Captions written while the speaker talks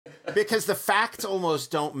Because the facts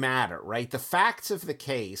almost don't matter, right? The facts of the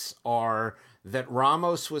case are that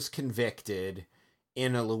Ramos was convicted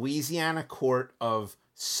in a Louisiana court of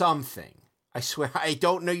something. I swear, I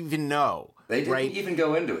don't even know. They didn't even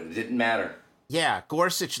go into it. It didn't matter. Yeah,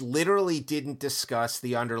 Gorsuch literally didn't discuss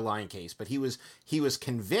the underlying case, but he was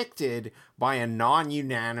convicted by a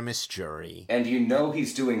non-unanimous jury. And you know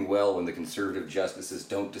he's doing well when the conservative justices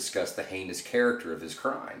don't discuss the heinous character of his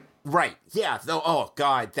crime. Right. Yeah. Though. Oh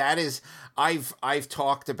God, that is. I've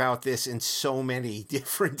talked about this in so many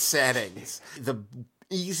different settings. The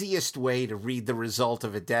easiest way to read the result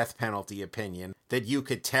of a death penalty opinion, that you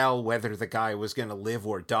could tell whether the guy was going to live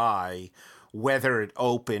or die, whether it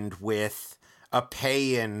opened with a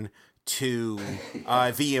paean to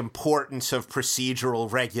the importance of procedural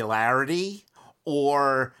regularity,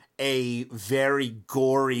 or a very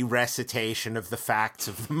gory recitation of the facts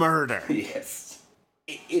of the murder. Yes.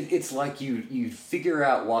 It's like you figure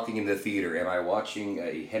out walking into the theater, am I watching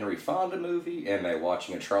a Henry Fonda movie? Am I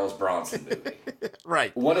watching a Charles Bronson movie?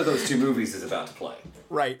 Right. One of those two movies is about to play.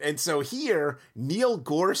 Right. And so here, Neil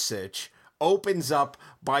Gorsuch opens up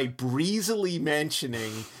by breezily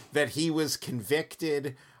mentioning that he was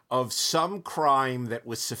convicted of some crime that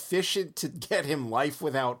was sufficient to get him life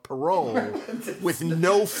without parole with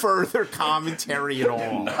no further commentary at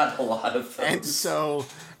all. Not a lot of those.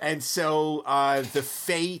 And so the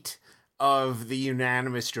fate of the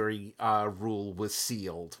unanimous jury rule was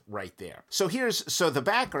sealed right there. So the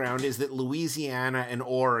background is that Louisiana and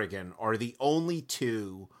Oregon are the only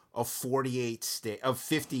two of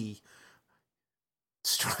 50.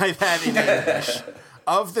 Let's try that in English.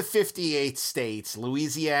 Of the 58 states,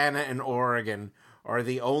 Louisiana and Oregon are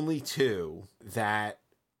the only two that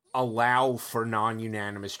allow for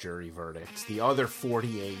non-unanimous jury verdicts. The other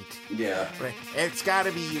 48. Yeah. Right, it's got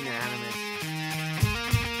to be unanimous.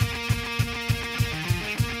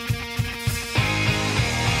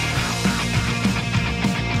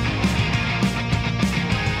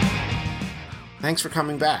 Thanks for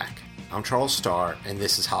coming back. I'm Charles Starr, and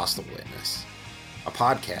this is Hostile Witness, a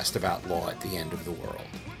podcast about law at the end of the world.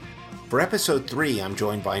 For episode 3, I'm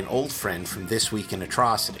joined by an old friend from This Week in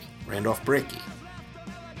Atrocity, Randolph Brickey.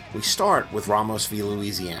 We start with Ramos v.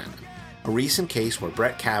 Louisiana, a recent case where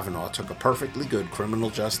Brett Kavanaugh took a perfectly good criminal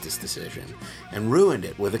justice decision and ruined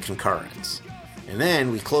it with a concurrence. And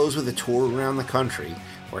then we close with a tour around the country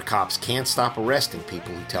where cops can't stop arresting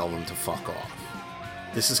people who tell them to fuck off.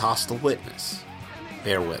 This is Hostile Witness.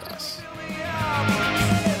 Bear with us.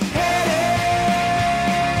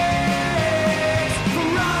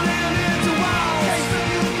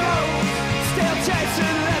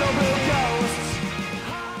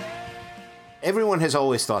 Everyone has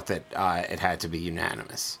always thought that it had to be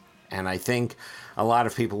unanimous. And I think a lot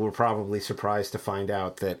of people were probably surprised to find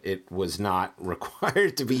out that it was not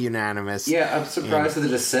required to be unanimous. Yeah, I'm surprised that the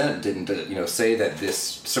dissent didn't, say that this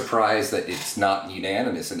surprise that it's not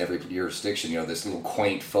unanimous in every jurisdiction, this little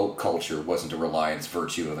quaint folk culture wasn't a reliance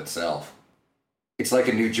virtue of itself. It's like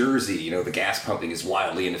in New Jersey, the gas pumping is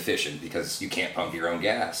wildly inefficient because you can't pump your own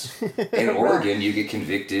gas. In Oregon, you get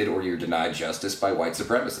convicted or you're denied justice by white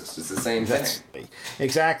supremacists. It's the same thing.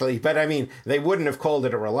 Exactly. But, they wouldn't have called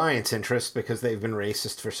it a reliance interest because they've been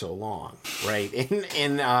racist for so long, right?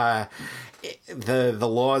 In the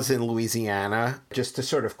laws in Louisiana, just to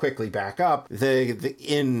sort of quickly back up,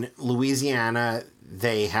 in Louisiana,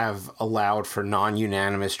 they have allowed for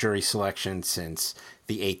non-unanimous jury selection since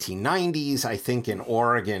the 1890s. I think in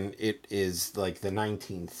Oregon it is like the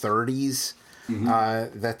 1930s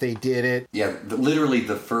that they did it. Yeah, literally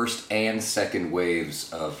the first and second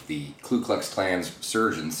waves of the Ku Klux Klan's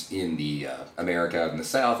resurgence in the America in the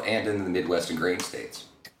South and in the Midwest and grain states.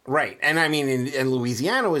 Right. And in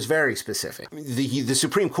Louisiana was very specific. The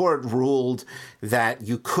Supreme Court ruled that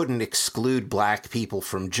you couldn't exclude black people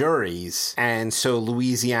from juries. And so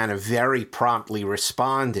Louisiana very promptly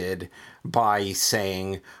responded by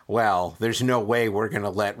saying, well, there's no way we're going to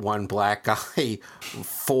let one black guy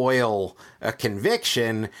foil a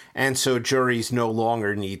conviction, and so juries no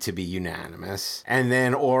longer need to be unanimous. And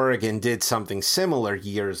then Oregon did something similar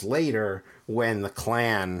years later when the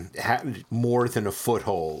Klan had more than a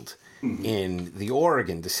foothold in the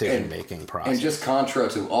Oregon decision-making process. And just contra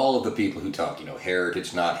to all of the people who talk,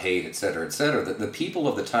 heritage, not hate, et cetera, the people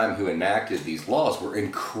of the time who enacted these laws were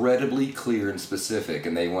incredibly clear and specific,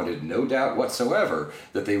 and they wanted no doubt whatsoever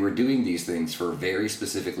that they were doing these things for very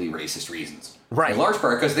specifically racist reasons. Right. In large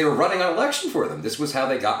part because they were running an election for them. This was how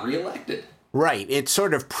they got reelected. Right. It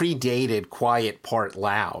sort of predated Quiet Part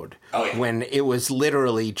Loud, when it was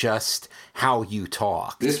literally just how you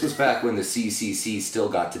talk. This was back when the CCC still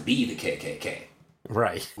got to be the KKK.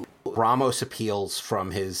 Right. Ramos appeals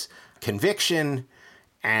from his conviction,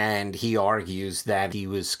 and he argues that he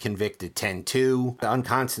was convicted 10-2,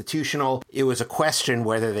 unconstitutional. It was a question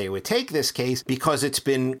whether they would take this case because it's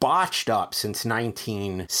been botched up since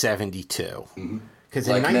 1972. Mm-hmm.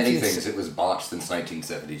 Like many things, it was botched since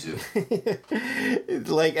 1972.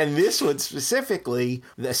 And this one specifically,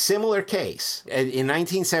 a similar case. In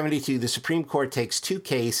 1972, the Supreme Court takes two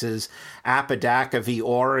cases, Apodaca v.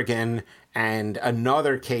 Oregon and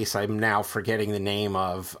another case I'm now forgetting the name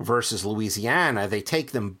of, versus Louisiana. They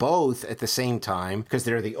take them both at the same time because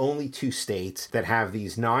they're the only two states that have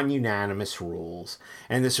these non-unanimous rules.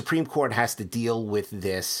 And the Supreme Court has to deal with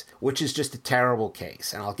this, which is just a terrible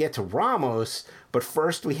case. And I'll get to Ramos, but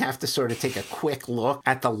first we have to sort of take a quick look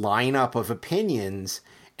at the lineup of opinions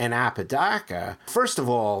in Apodaca. First of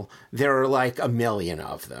all, there are like a million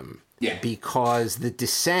of them. Yeah. Because the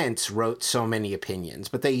dissents wrote so many opinions,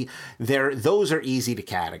 but those are easy to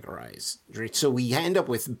categorize. Right? So we end up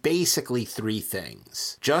with basically three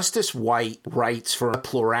things. Justice White writes for a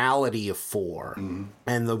plurality of four,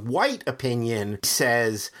 and the White opinion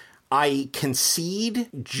says, I concede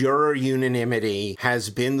juror unanimity has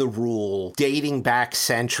been the rule dating back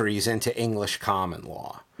centuries into English common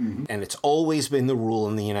law. And it's always been the rule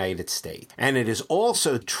in the United States. And it is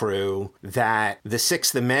also true that the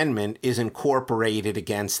Sixth Amendment is incorporated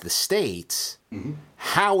against the states.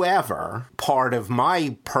 However, part of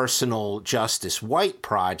my personal Justice White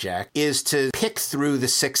project is to pick through the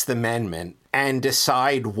Sixth Amendment and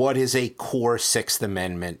decide what is a core Sixth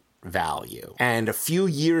Amendment value. And a few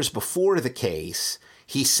years before the case,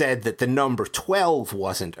 he said that the number 12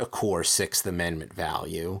 wasn't a core Sixth Amendment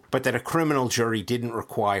value, but that a criminal jury didn't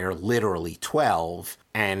require literally 12.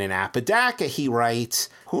 And in Apodaca, he writes,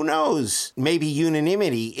 who knows, maybe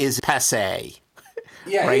unanimity is passé.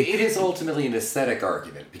 Yeah, right? It is ultimately an aesthetic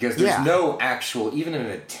argument, because there's no actual, even an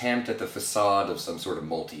attempt at the facade of some sort of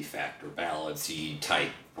multi-factor balancey type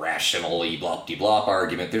rationally blop-de-blop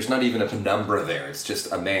argument. There's not even a penumbra there. It's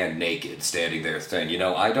just a man naked standing there saying,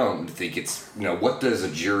 I don't think it's, what does a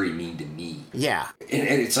jury mean to me? Yeah. And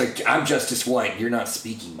it's like, I'm Justice White, and you're not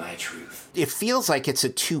speaking my truth. It feels like it's a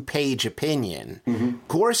 2-page opinion.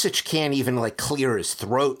 Gorsuch can't even clear his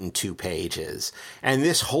throat in 2 pages. And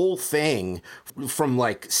this whole thing, from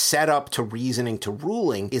setup to reasoning to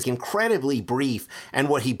ruling, is incredibly brief. And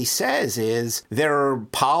what he says is there are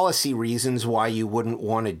policy reasons why you wouldn't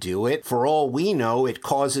want to do it. For all we know, it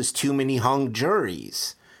causes too many hung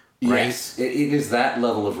juries. Right? Yes, it is that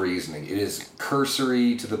level of reasoning. It is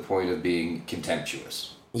cursory to the point of being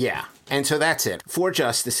contemptuous. Yeah. And so that's it. 4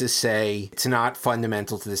 justices say it's not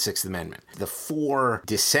fundamental to the Sixth Amendment. The 4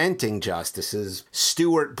 dissenting justices,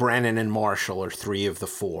 Stewart, Brennan, and Parshall, are 3 of the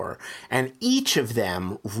 4. And each of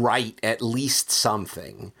them write at least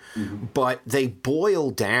something. But they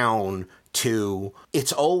boil down to,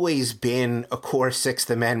 it's always been a core Sixth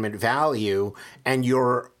Amendment value, and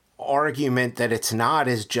your argument that it's not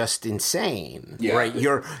is just insane, right?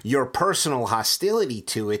 Your personal hostility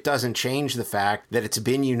to it doesn't change the fact that it's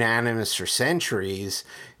been unanimous for centuries.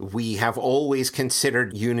 We have always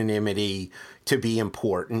considered unanimity to be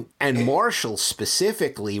important. And Parshall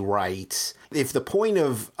specifically writes, if the point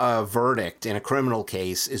of a verdict in a criminal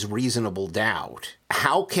case is reasonable doubt,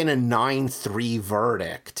 how can a 9-3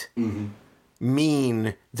 verdict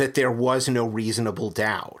mean that there was no reasonable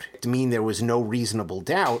doubt? To mean there was no reasonable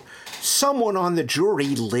doubt, someone on the jury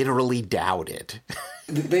literally doubted.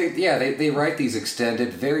 They write these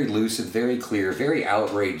extended, very lucid, very clear, very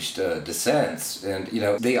outraged dissents, and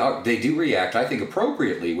they do react, I think,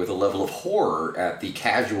 appropriately with a level of horror at the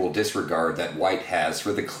casual disregard that White has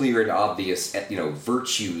for the clear and obvious,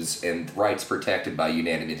 virtues and rights protected by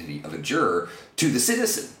unanimity of a juror to the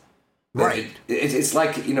citizen. Right. It's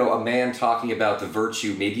like, a man talking about the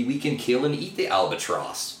virtue, maybe we can kill and eat the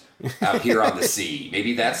albatross out here on the sea.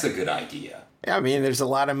 Maybe that's a good idea. Yeah, I mean, there's a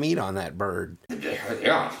lot of meat on that bird.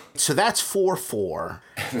 Yeah. So that's 4-4.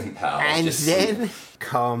 And then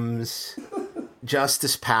comes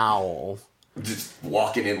Justice Powell. Just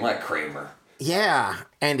walking in like Kramer. Yeah,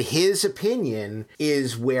 and his opinion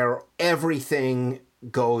is where everything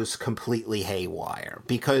goes completely haywire,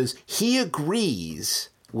 because he agrees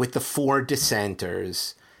with the 4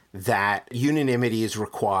 dissenters that unanimity is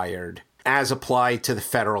required as applied to the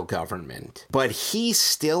federal government. But he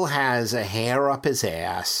still has a hair up his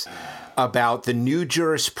ass about the new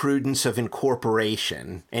jurisprudence of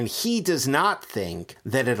incorporation, and he does not think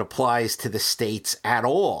that it applies to the states at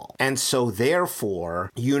all. And so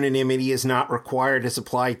therefore, unanimity is not required as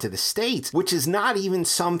applied to the states, which is not even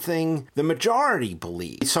something the majority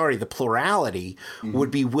believes. Sorry, the plurality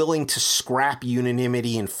would be willing to scrap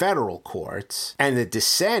unanimity in federal courts, and the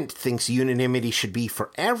dissent thinks unanimity should be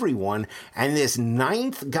for everyone, and this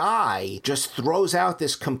ninth guy just throws out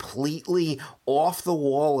this completely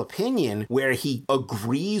off-the-wall opinion where he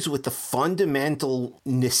agrees with the fundamental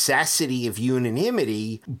necessity of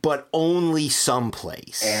unanimity, but only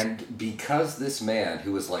someplace. And because this man,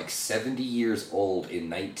 who was like 70 years old in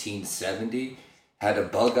 1970, had a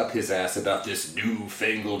bug up his ass about this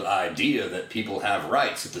newfangled idea that people have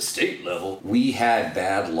rights at the state level, we had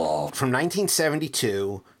bad law. From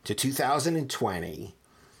 1972 to 2020,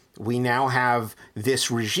 we now have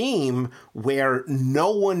this regime where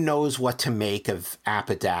no one knows what to make of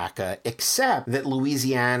Apodaca, except that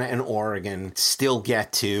Louisiana and Oregon still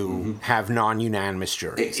get to have non-unanimous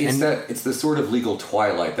juries. It's the sort of legal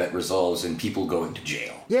twilight that resolves in people going to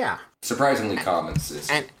jail. Yeah. Surprisingly common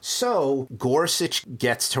system. And so Gorsuch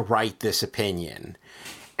gets to write this opinion.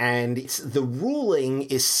 And the ruling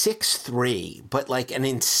is 6-3, but like an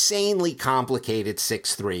insanely complicated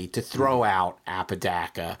 6-3 to throw out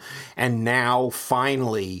Apodaca. And now,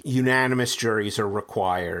 finally, unanimous juries are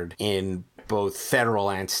required in both federal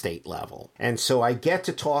and state level. And so I get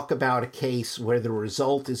to talk about a case where the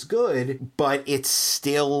result is good, but it's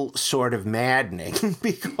still sort of maddening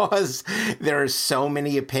because there are so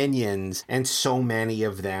many opinions and so many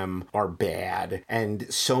of them are bad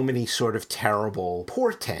and so many sort of terrible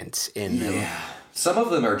portents in them. Yeah. Some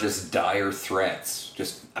of them are just dire threats.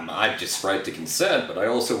 I just right to consent, but I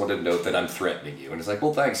also want to note that I'm threatening you. And it's like,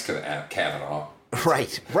 well, thanks, Kavanaugh.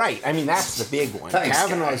 Right. I mean, that's the big one.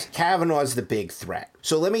 Thanks, Kavanaugh's the big threat.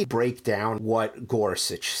 So let me break down what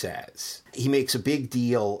Gorsuch says. He makes a big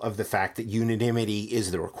deal of the fact that unanimity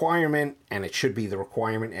is the requirement, and it should be the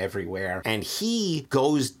requirement everywhere. And he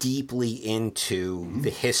goes deeply into the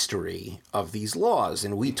history of these laws,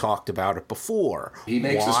 and we talked about it before. He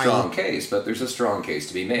makes a strong case, but there's a strong case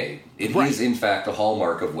to be made. It is, in fact, a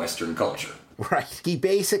hallmark of Western culture. Right. He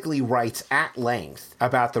basically writes at length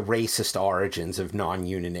about the racist origins of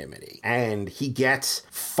non-unanimity. And he gets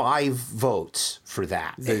 5 votes for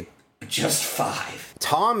that. Just 5.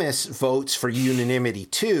 Thomas votes for unanimity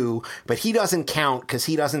too, but he doesn't count because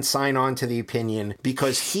he doesn't sign on to the opinion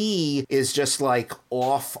because he is just like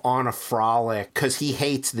off on a frolic because he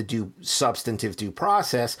hates the substantive due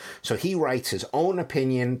process. So he writes his own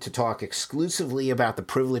opinion to talk exclusively about the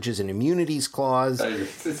Privileges and Immunities Clause.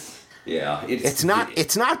 Yeah, it's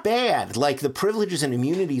not bad. Like, the Privileges and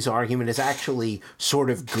Immunities argument is actually sort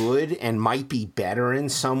of good and might be better in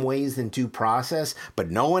some ways than due process, but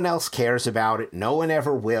no one else cares about it. No one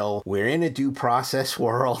ever will. We're in a due process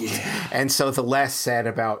world. Yeah. And so the less said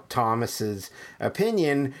about Thomas's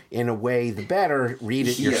opinion, in a way, the better. Read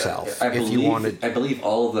it yourself if you want to. I believe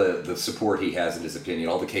all the support he has in his opinion,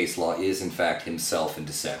 all the case law is, in fact, himself in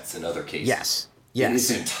dissents in other cases. Yes. It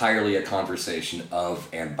is entirely a conversation of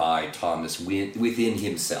and by Thomas within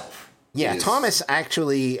himself. Yeah, Thomas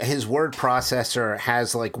actually, his word processor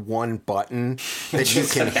has like one button that you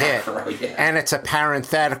can hit, and it's a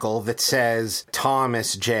parenthetical that says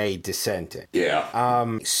Thomas J. dissenting.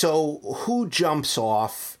 Yeah. So who jumps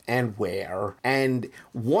off and where? And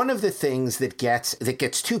one of the things that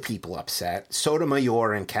gets 2 people upset,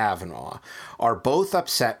 Sotomayor and Kavanaugh, are both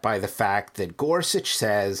upset by the fact that Gorsuch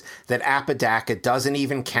says that Apodaca doesn't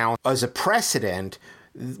even count as a precedent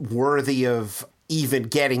worthy of even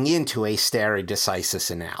getting into a stare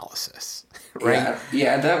decisis analysis, right?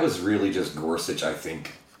 Yeah, that was really just Gorsuch, I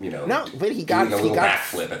think, No, but he got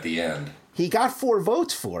backflip at the end. He got 4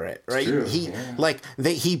 votes for it, right? True,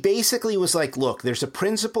 He basically was like, look, there's a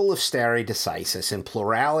principle of stare decisis in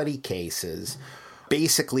plurality cases,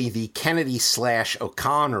 basically the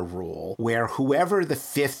Kennedy/O'Connor rule, where whoever the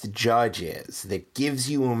 5th judge is that gives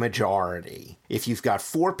you a majority, if you've got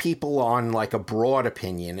 4 people on like a broad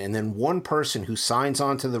opinion and then one person who signs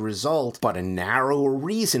on to the result but a narrower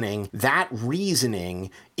reasoning, that reasoning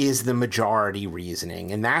is the majority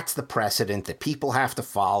reasoning. And that's the precedent that people have to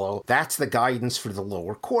follow. That's the guidance for the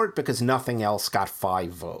lower court because nothing else got 5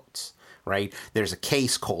 votes. Right? There's a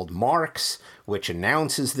case called Marks, which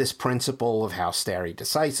announces this principle of how stare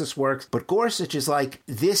decisis works. But Gorsuch is like,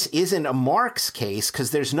 this isn't a Marks case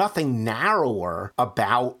because there's nothing narrower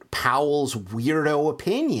about Powell's weirdo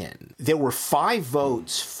opinion. There were 5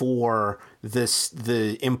 votes for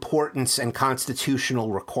the importance and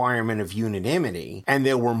constitutional requirement of unanimity, and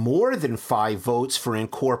there were more than 5 votes for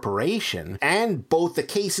incorporation, and both the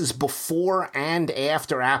cases before and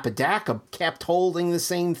after Apodaca kept holding the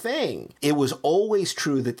same thing. It was always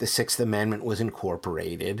true that the Sixth Amendment was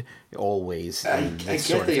incorporated, always. I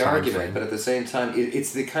get the argument, but at the same time,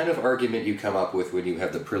 it's the kind of argument you come up with when you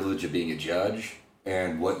have the privilege of being a judge,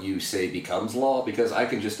 and what you say becomes law, because I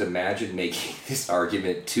can just imagine making this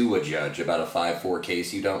argument to a judge about a 5-4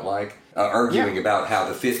 case you don't like, arguing about how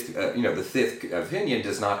the fifth opinion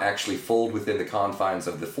does not actually fold within the confines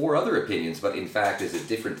of the 4 other opinions, but in fact is a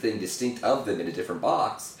different thing, distinct of them in a different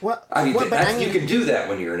box. Well, you can do that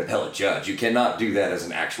when you're an appellate judge. You cannot do that as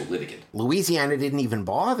an actual litigant. Louisiana didn't even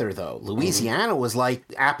bother, though. Louisiana was like,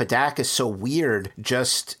 Apodaca is so weird,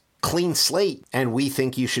 just clean slate, and we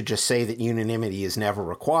think you should just say that unanimity is never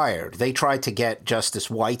required. They tried to get Justice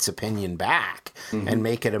White's opinion back and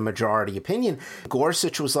make it a majority opinion.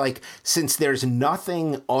 Gorsuch was like, since there's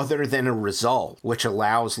nothing other than a result which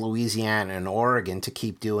allows Louisiana and Oregon to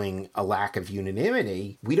keep doing a lack of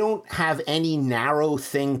unanimity, we don't have any narrow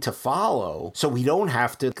thing to follow, so we don't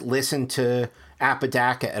have to listen to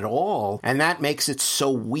Apodaca at all, and that makes it so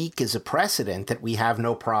weak as a precedent that we have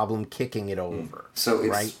no problem kicking it over. So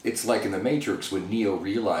it's like in The Matrix when Neo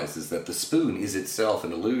realizes that the spoon is itself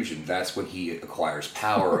an illusion. That's when he acquires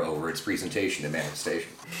power over its presentation and manifestation.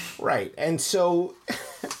 Right, and so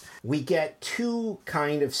we get 2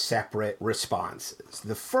 kind of separate responses.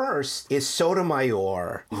 The first is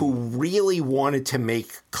Sotomayor, who really wanted to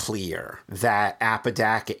make clear that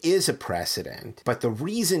Apodaca is a precedent, but the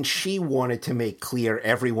reason she wanted to make clear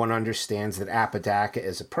everyone understands that Apodaca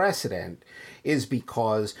is a precedent is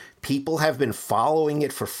because people have been following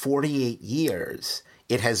it for 48 years.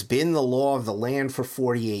 It has been the law of the land for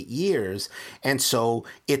 48 years, and so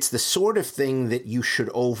it's the sort of thing that you should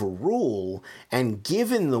overrule, and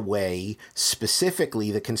given the way,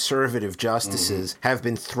 specifically, the conservative justices have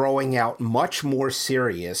been throwing out much more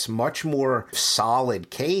serious, much more solid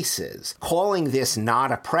cases, calling this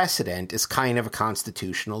not a precedent is kind of a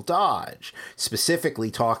constitutional dodge,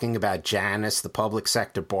 specifically talking about Janus, the public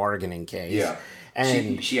sector bargaining case. Yeah.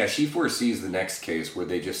 And she foresees the next case where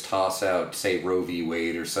they just toss out, say, Roe v.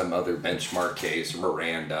 Wade or some other benchmark case, or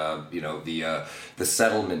Miranda, the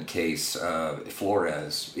settlement case,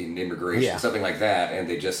 Flores in immigration, something like that, and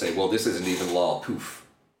they just say, well, this isn't even law, poof.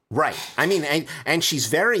 Right. I mean, and she's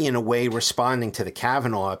very, in a way, responding to the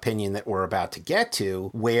Kavanaugh opinion that we're about to get to,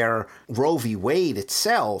 where Roe v. Wade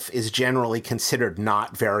itself is generally considered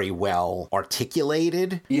not very well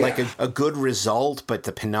articulated, like a good result, but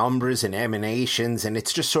the penumbras and emanations, and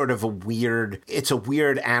it's just sort of a weird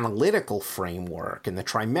analytical framework, and the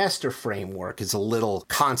trimester framework is a little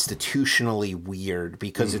constitutionally weird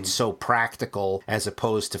because it's so practical as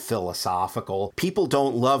opposed to philosophical. People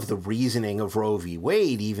don't love the reasoning of Roe v.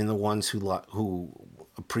 Wade, even the ones who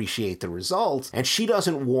appreciate the results. And she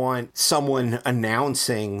doesn't want someone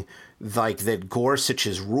announcing like that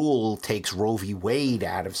Gorsuch's rule takes Roe v. Wade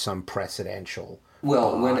out of some precedential.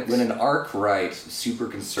 Well, when an arc-right, super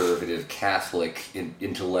conservative, Catholic,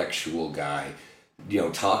 intellectual guy,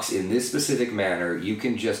 talks in this specific manner, you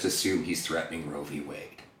can just assume he's threatening Roe v. Wade.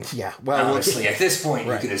 Yeah, well, honestly, at this point,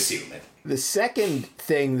 you can assume it. The second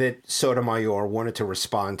thing that Sotomayor wanted to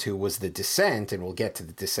respond to was the dissent, and we'll get to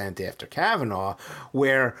the dissent after Kavanaugh,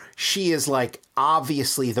 where she is like,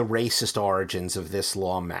 obviously the racist origins of this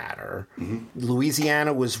law matter.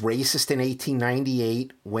 Louisiana was racist in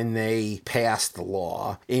 1898 when they passed the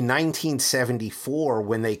law. In 1974,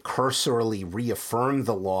 when they cursorily reaffirmed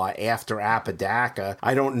the law after Apodaca,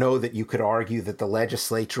 I don't know that you could argue that the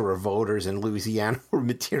legislature or voters in Louisiana were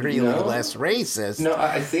materially less racist. No,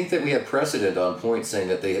 I think that we have precedent on point saying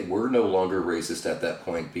that they were no longer racist at that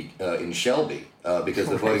point in Shelby, because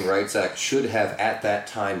the Voting Rights Act should have at that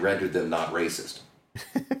time rendered them not racist.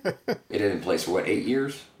 It had in place for 8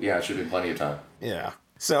 years? Yeah, it should have been plenty of time. Yeah.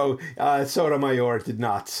 So Sotomayor did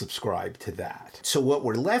not subscribe to that. So what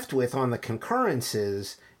we're left with on the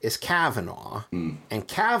concurrences is Kavanaugh, and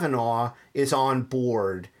Kavanaugh is on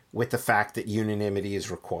board with the fact that unanimity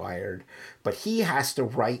is required, but he has to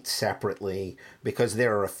write separately because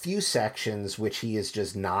there are a few sections which he is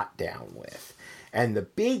just not down with. And the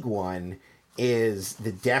big one is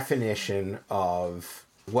the definition of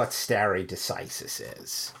what stare decisis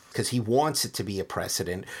is. Because he wants it to be a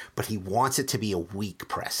precedent, but he wants it to be a weak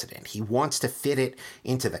precedent. He wants to fit it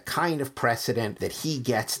into the kind of precedent that he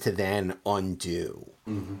gets to then undo.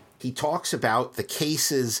 He talks about the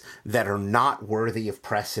cases that are not worthy of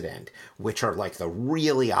precedent, which are like the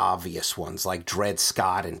really obvious ones, like Dred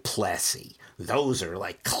Scott and Plessy. those are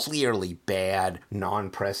like clearly bad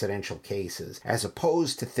non-precedential cases, as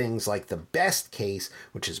opposed to things like the best case,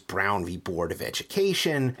 which is Brown v. Board of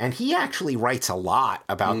Education. And he actually writes a lot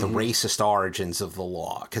about the racist origins of the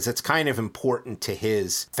law, because it's kind of important to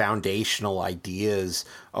his foundational ideas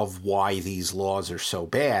of why these laws are so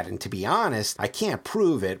bad. And to be honest, I can't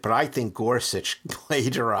prove it, but I think Gorsuch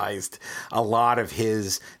plagiarized a lot of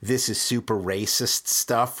his "this is super racist"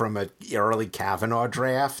 stuff from an early Kavanaugh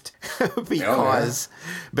draft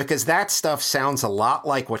because that stuff sounds a lot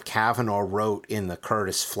like what Kavanaugh wrote in the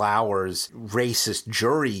Curtis Flowers racist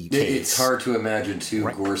jury case. It's hard to imagine, too,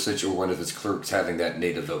 right. Gorsuch or one of his clerks having that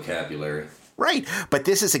native vocabulary. Right. But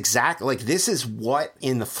this is exactly like this is what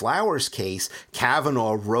in the Flowers case,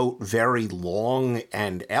 Kavanaugh wrote very long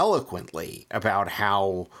and eloquently about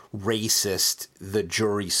how racist the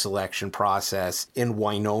jury selection process in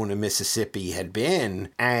Winona, Mississippi had been.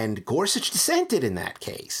 And Gorsuch dissented in that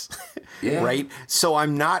case. Yeah. Right. So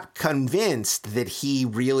I'm not convinced that he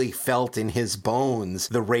really felt in his bones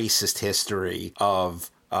the racist history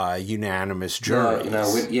of unanimous juries.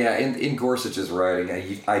 In Gorsuch's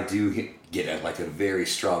writing, I do get at like a very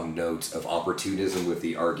strong note of opportunism with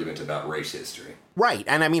the argument about race history. Right.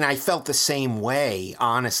 And I mean, I felt the same way,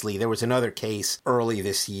 honestly. There was another case early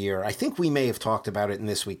this year. I think we may have talked about it in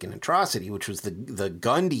This Week in Atrocity, which was the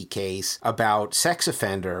Gundy case about sex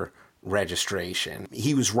offender registration.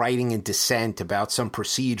 He was writing in dissent about some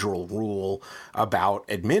procedural rule about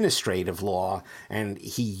administrative law, and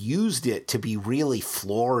he used it to be really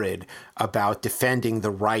florid about defending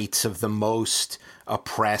the rights of the most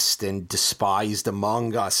oppressed and despised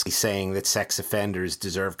among us, saying that sex offenders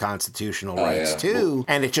deserve constitutional rights too.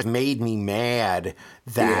 And it just made me mad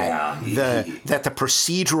that that the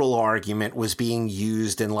procedural argument was being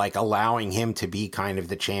used and like allowing him to be kind of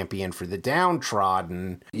the champion for the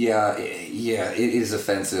downtrodden. Yeah, it is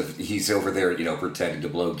offensive. He's over there, pretending to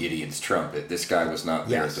blow Gideon's trumpet. This guy was not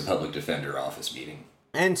there at the public defender office meeting.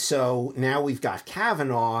 And so now we've got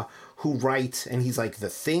Kavanaugh, who writes, and he's like, the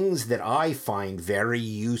things that I find very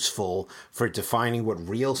useful for defining what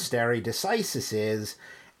real stare decisis is,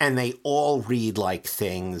 and they all read like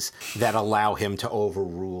things that allow him to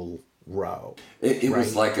overrule Roe. It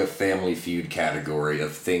was like a Family Feud category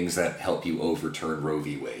of things that help you overturn Roe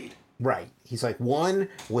v. Wade. Right. He's like, one,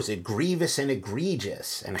 was it grievous and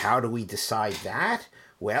egregious? And how do we decide that?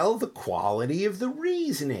 Well, the quality of the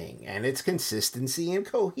reasoning and its consistency and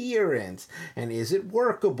coherence. And is it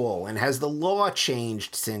workable? And has the law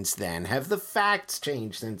changed since then? Have the facts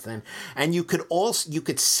changed since then? And you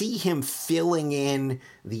could see him filling in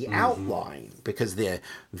the outline, because the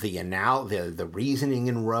reasoning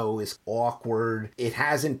in Roe is awkward. It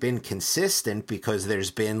hasn't been consistent because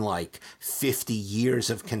there's been like 50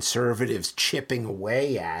 years of conservatives chipping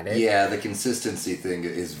away at it. Yeah, the consistency thing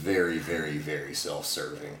is very, very, very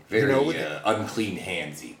self-serving. Very unclean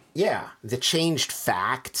handsy. Yeah, the changed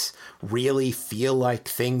facts really feel like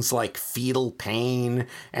things like fetal pain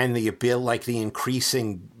and the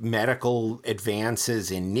increasing medical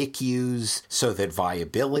advances in NICUs so that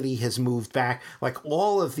viability has moved back. Like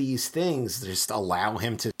all of these things just allow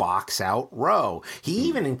him to box out Roe. He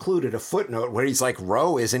even included a footnote where he's like,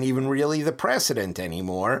 Roe isn't even really the precedent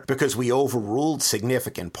anymore because we overruled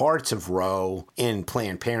significant parts of Roe in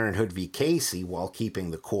Planned Parenthood v. Casey while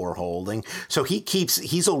keeping the core holding. So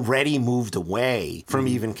he's already moved away from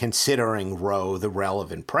even considering Roe the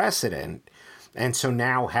relevant precedent. And so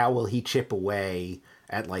now how will he chip away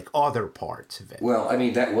at like other parts of it? Well, I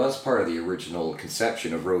mean, that was part of the original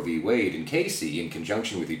conception of Roe v. Wade and Casey in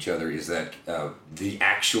conjunction with each other, is that the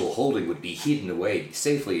actual holding would be hidden away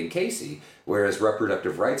safely in Casey, whereas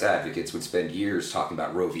reproductive rights advocates would spend years talking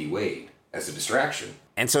about Roe v. Wade as a distraction.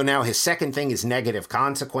 And so now his second thing is negative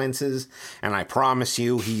consequences, and I promise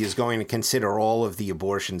you he is going to consider all of the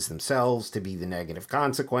abortions themselves to be the negative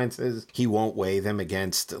consequences. He won't weigh them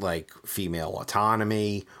against, like, female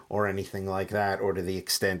autonomy or anything like that, or to the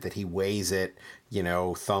extent that he weighs it,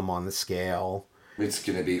 thumb on the scale. It's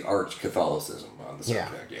going to be arch Catholicism on the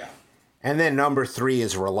subject, yeah. And then number 3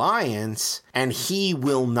 is reliance, and he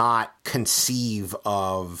will not conceive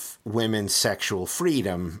of women's sexual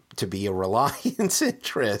freedom to be a reliance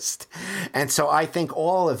interest. And so I think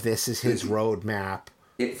all of this is his roadmap.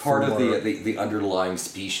 Part of the underlying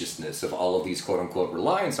speciousness of all of these quote-unquote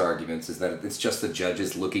reliance arguments is that it's just the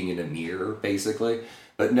judges looking in a mirror, basically.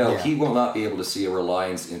 But no, he will not be able to see a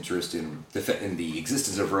reliance interest in the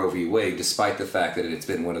existence of Roe v. Wade, despite the fact that it's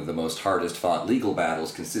been one of the most hardest fought legal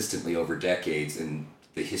battles consistently over decades in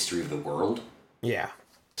the history of the world. Yeah.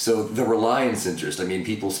 So the reliance interest, I mean,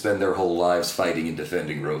 people spend their whole lives fighting and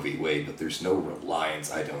defending Roe v. Wade, but there's no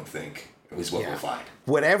reliance, I don't think, is what we'll find.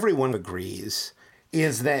 What everyone agrees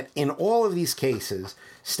is that in all of these cases,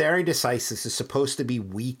 stare decisis is supposed to be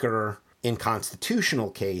weaker in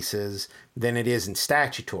constitutional cases than it is in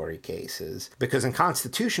statutory cases, because in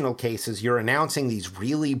constitutional cases, you're announcing these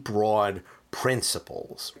really broad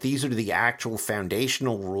principles. These are the actual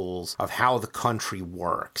foundational rules of how the country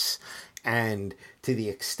works. And to the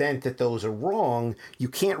extent that those are wrong, you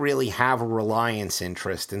can't really have a reliance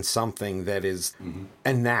interest in something that is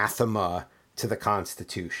anathema to the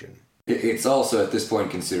Constitution. It's also at this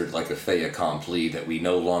point considered like a fait accompli that we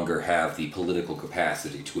no longer have the political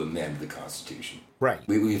capacity to amend the Constitution. Right.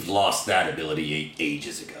 We've lost that ability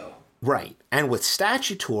ages ago. Right. And with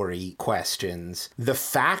statutory questions, the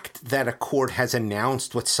fact that a court has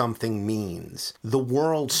announced what something means, the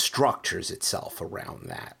world structures itself around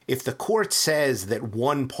that. If the court says that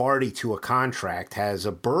one party to a contract has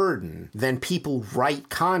a burden, then people write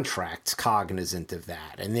contracts cognizant of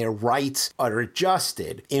that, and their rights are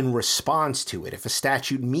adjusted in response to it. If a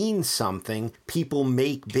statute means something, people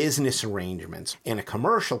make business arrangements in a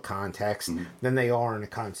commercial context than they are in a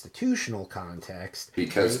constitutional context.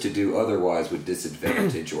 Because to do otherwise would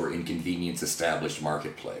disadvantage or inconvenience established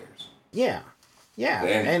market players. Yeah.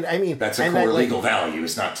 And I mean, that's a core legal value.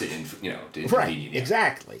 It's not to inconvenience. Right,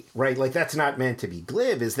 exactly. Right, like that's not meant to be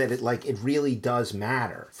glib. Is that it really does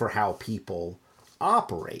matter for how people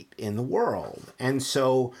operate in the world. And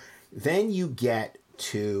so then you get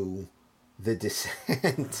to the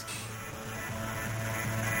dissent.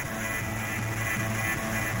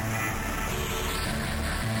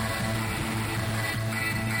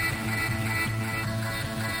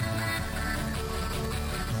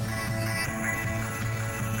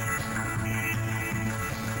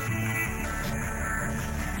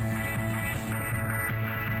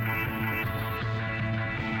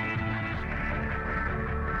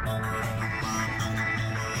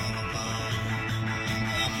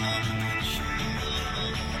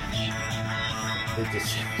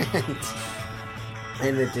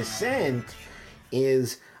 And the dissent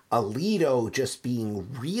is Alito just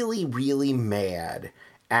being really, really mad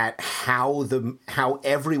at how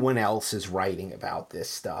everyone else is writing about this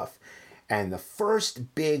stuff. And the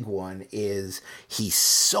first big one is he's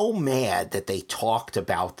so mad that they talked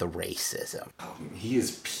about the racism. Oh, he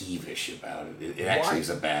is peevish about it. It actually is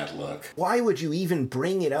a bad look. Why would you even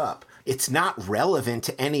bring it up? It's not relevant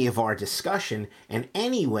to any of our discussion. And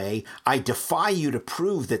anyway, I defy you to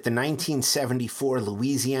prove that the 1974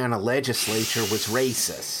 Louisiana legislature was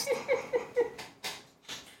racist.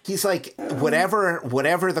 He's like, whatever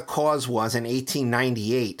the cause was in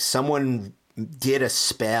 1898, someone did a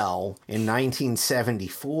spell in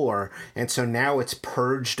 1974, and so now it's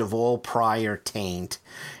purged of all prior taint,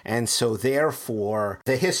 and so therefore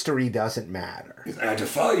the history doesn't matter. I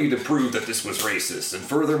defy you to prove that this was racist, and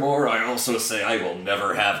furthermore, I also say I will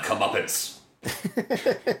never have comeuppance.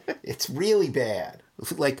 It's really bad.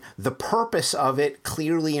 Like, the purpose of it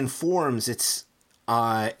clearly informs its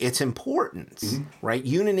importance, right?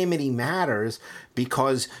 Unanimity matters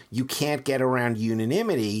because you can't get around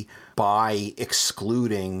unanimity by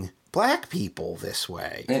excluding black people this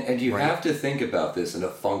way. And you have to think about this in a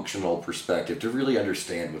functional perspective to really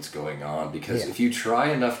understand what's going on, because if you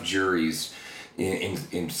try enough juries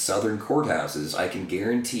in southern courthouses, I can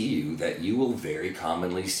guarantee you that you will very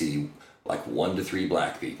commonly see like 1 to 3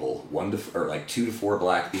 black people, 2 to 4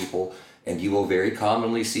 black people, and you will very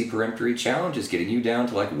commonly see peremptory challenges getting you down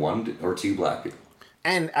to like 1 or 2 black people.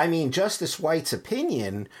 And, I mean, Justice White's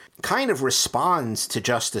opinion kind of responds to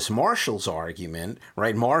Justice Marshall's argument,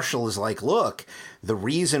 right? Marshall is like, look, the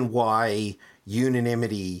reason why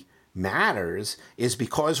unanimity matters is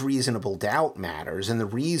because reasonable doubt matters. And the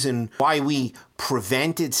reason why we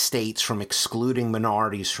prevented states from excluding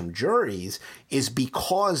minorities from juries is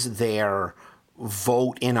because their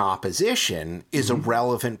vote in opposition is a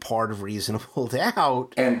relevant part of reasonable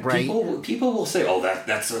doubt. And right? people will say, oh,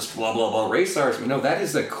 that's this blah, blah, blah race argument. No, that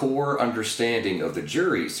is the core understanding of the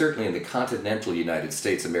jury, certainly in the continental United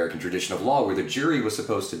States American tradition of law, where the jury was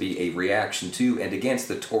supposed to be a reaction to and against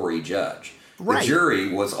the Tory judge. Right. The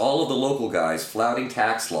jury was all of the local guys flouting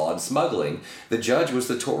tax law and smuggling. The judge was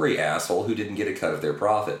the Tory asshole who didn't get a cut of their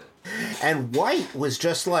profit. And White was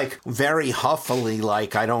just like very huffily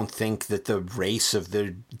like, I don't think that the race of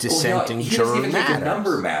the dissenting juror matters. He doesn't even think the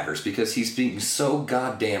number matters because he's being so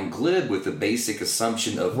goddamn glib with the basic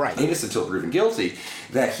assumption of innocent until proven guilty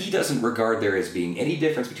that he doesn't regard there as being any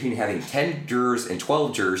difference between having 10 jurors and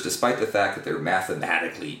 12 jurors, despite the fact that there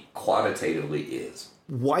mathematically, quantitatively is.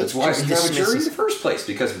 That's why you have a jury in the first place,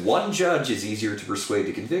 because one judge is easier to persuade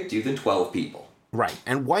to convict you than 12 people. Right.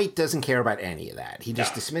 And White doesn't care about any of that. He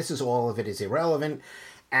just dismisses all of it as irrelevant.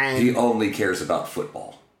 And he only cares about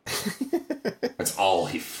football. That's all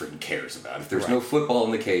he freaking cares about. If there's no football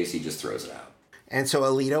in the case, he just throws it out. And so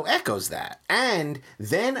Alito echoes that. And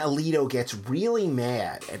then Alito gets really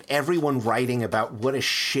mad at everyone writing about what a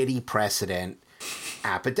shitty precedent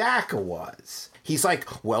Apodaca was. He's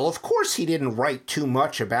like, well, of course he didn't write too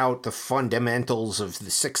much about the fundamentals of the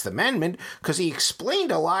Sixth Amendment, because he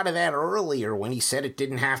explained a lot of that earlier when he said it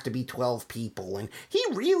didn't have to be 12 people. And he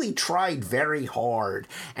really tried very hard.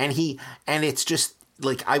 And it's just,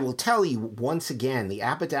 like, I will tell you, once again, the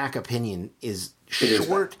Apodaca opinion is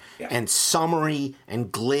short and summary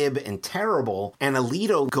and glib and terrible. And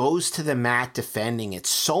Alito goes to the mat defending it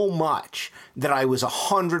so much that I was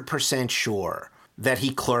 100% sure that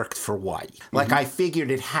he clerked for White. Like, I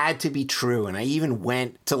figured it had to be true, and I even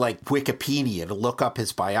went to, like, Wikipedia to look up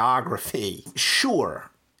his biography.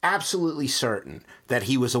 Sure, absolutely certain that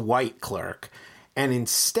he was a White clerk. And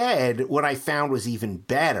instead, what I found was even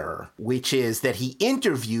better, which is that he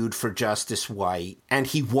interviewed for Justice White, and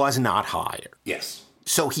he was not hired. Yes.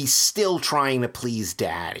 So he's still trying to please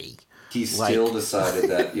Daddy. He still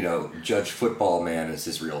decided that, Judge Football Man is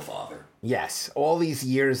his real father. Yes, all these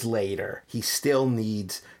years later, he still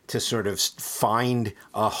needs to sort of find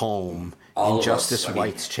a home in Justice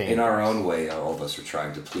White's chamber. In our own way, all of us are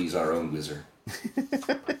trying to please our own wizard.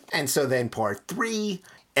 And so then part 3,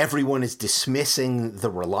 everyone is dismissing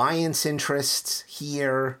the reliance interests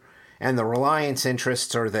here. And the reliance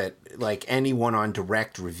interests are that, like, anyone on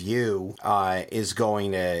direct review is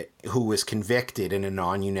going to, who was convicted in a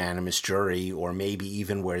non-unanimous jury, or maybe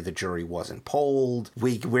even where the jury wasn't polled,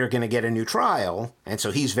 we're going to get a new trial. And so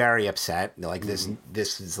he's very upset. Like, this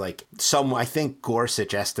is like I think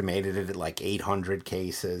Gorsuch estimated it at like 800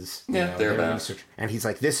 cases. Yeah, thereabouts. And he's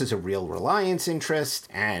like, this is a real reliance interest,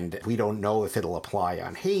 and we don't know if it'll apply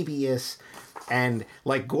on habeas. And,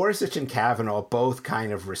 like, Gorsuch and Kavanaugh both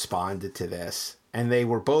kind of responded to this. And they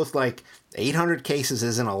were both like, 800 cases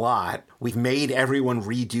isn't a lot. We've made everyone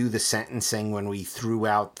redo the sentencing when we threw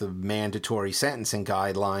out the mandatory sentencing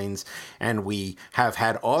guidelines. And we have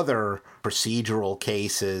had other procedural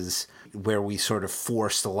cases where we sort of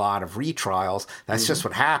forced a lot of retrials. That's just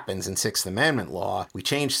what happens in Sixth Amendment law. We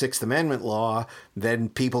change Sixth Amendment law, then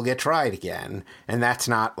people get tried again. And that's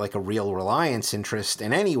not like a real reliance interest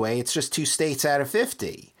in any way. It's just 2 states out of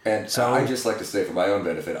 50. And so I just like to say, for my own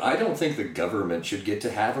benefit, I don't think the government should get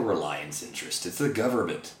to have a reliance interest. It's the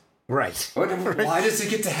government. Right. Why does it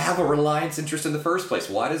get to have a reliance interest in the first place?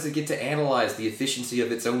 Why does it get to analyze the efficiency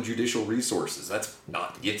of its own judicial resources? That's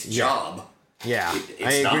not its job. Yeah,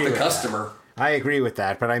 it's not the customer. I agree with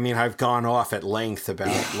that, but I mean, I've gone off at length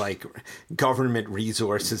about like government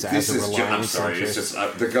resources as a reliance interest. It's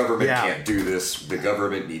just the government can't do this. The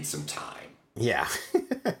government needs some time. Yeah.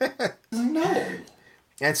 No.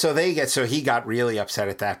 And so he got really upset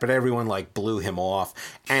at that, but everyone like blew him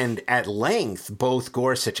off. And at length, both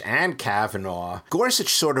Gorsuch and Kavanaugh,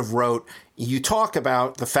 Gorsuch sort of wrote, you talk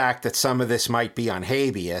about the fact that some of this might be on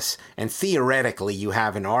habeas, and theoretically you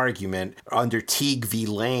have an argument under Teague v.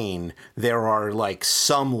 Lane, there are like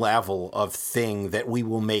some level of thing that we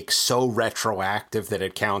will make so retroactive that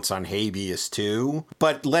it counts on habeas too.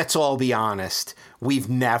 But let's all be honest, we've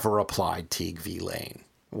never applied Teague v. Lane.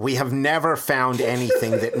 We have never found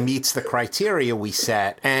anything that meets the criteria we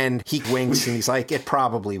set. And he winks and he's like, it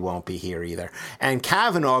probably won't be here either. And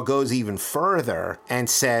Kavanaugh goes even further and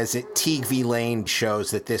says that Teague v. Lane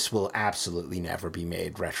shows that this will absolutely never be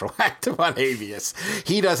made retroactive on habeas.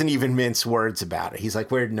 He doesn't even mince words about it. He's like,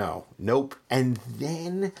 nope. And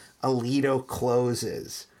then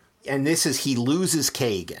closes. And he loses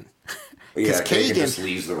Kagan. Yeah, Kagan just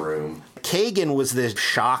leaves the room. Kagan was the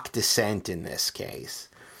shock dissent in this case.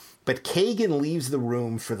 But Kagan leaves the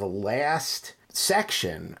room for the last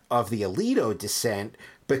section of the Alito dissent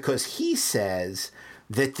because he says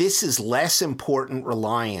that this is less important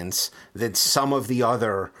reliance than some of the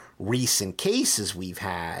other recent cases we've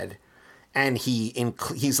had. And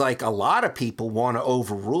he's like, a lot of people want to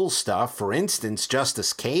overrule stuff. For instance,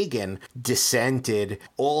 Justice Kagan dissented.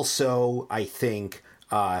 Also, I think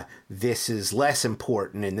this is less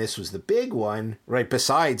important, and this was the big one, right?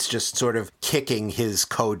 Besides just sort of kicking his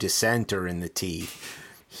co-dissenter in the teeth.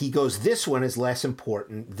 He goes, this one is less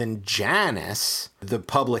important than Janus, the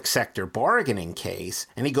public sector bargaining case.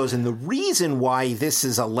 And he goes, and the reason why this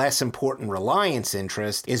is a less important reliance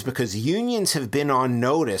interest is because unions have been on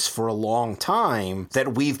notice for a long time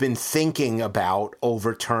that we've been thinking about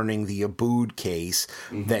overturning the Abood case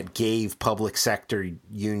that gave public sector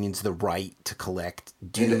unions the right to collect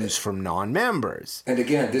dues from non-members. And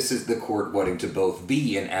again, this is the court wanting to both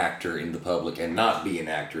be an actor in the public and not be an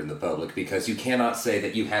actor in the public, because you cannot say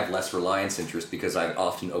that you you have less reliance interest because I've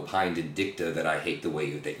often opined in dicta that I hate the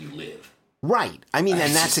way that you live. Right. I mean,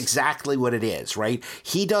 and that's exactly what it is, right?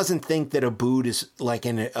 He doesn't think that Abood is like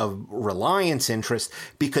a reliance interest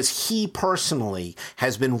because he personally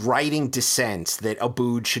has been writing dissents that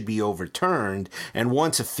Abood should be overturned. And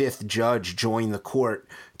once a fifth judge joined the court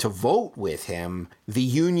to vote with him, the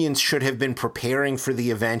unions should have been preparing for the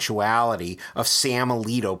eventuality of Sam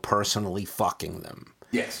Alito personally fucking them.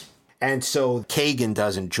 Yes. And so Kagan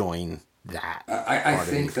doesn't join that. I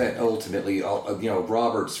think that ultimately,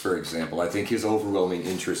 Roberts, for example, I think his overwhelming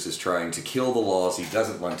interest is trying to kill the laws he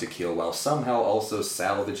doesn't want to kill while somehow also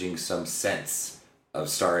salvaging some sense of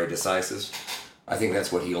stare decisis. I think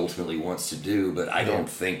that's what he ultimately wants to do, but I don't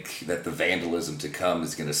think that the vandalism to come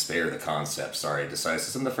is going to spare the concept stare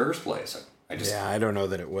decisis in the first place. I don't know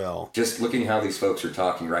that it will. Just looking how these folks are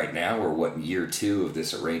talking right now, or what, year 2 of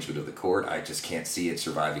this arrangement of the court, I just can't see it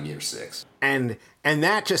surviving year 6. And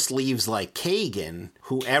that just leaves like Kagan,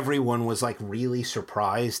 who everyone was like really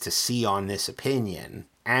surprised to see on this opinion.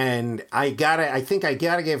 And I think I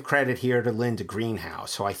gotta give credit here to Linda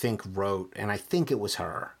Greenhouse, who I think wrote, and I think it was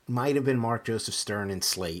her. Might have been Mark Joseph Stern in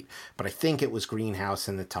Slate, but I think it was Greenhouse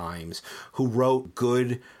in the Times, who wrote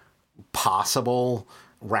good possible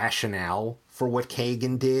rationale for what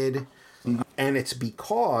Kagan did. And it's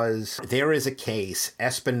because there is a case,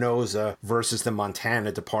 Espinoza versus the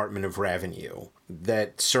Montana Department of Revenue,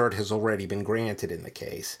 that cert has already been granted in the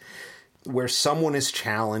case, where someone is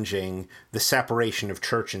challenging the separation of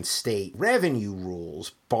church and state revenue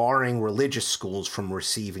rules, barring religious schools from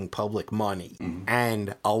receiving public money. Mm-hmm.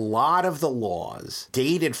 And a lot of the laws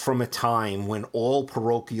dated from a time when all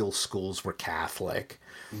parochial schools were Catholic,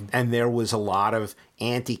 and there was a lot of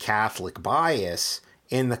anti-Catholic bias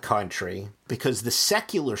in the country because the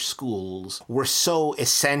secular schools were so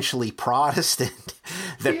essentially Protestant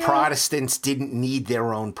that Protestants didn't need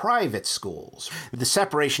their own private schools. The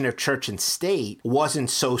separation of church and state wasn't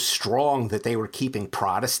so strong that they were keeping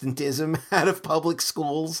Protestantism out of public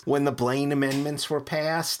schools when the Blaine Amendments were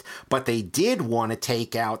passed, but they did want to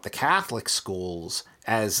take out the Catholic schools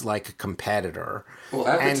as like a competitor. Well,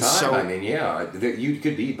 at the time, you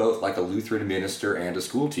could be both like a Lutheran minister and a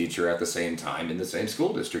school teacher at the same time in the same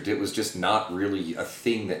school district. It was just not really a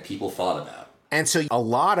thing that people thought about. And so a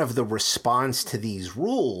lot of the response to these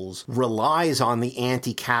rules relies on the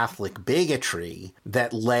anti-Catholic bigotry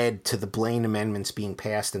that led to the Blaine Amendments being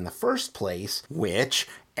passed in the first place, which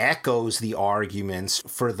echoes the arguments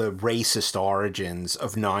for the racist origins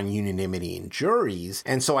of non-unanimity in juries.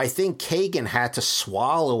 And so I think Kagan had to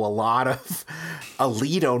swallow a lot of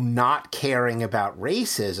Alito not caring about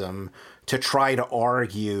racism to try to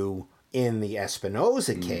argue in the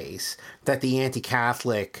Espinoza case that the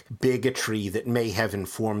anti-Catholic bigotry that may have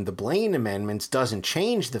informed the Blaine Amendments doesn't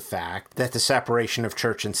change the fact that the separation of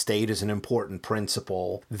church and state is an important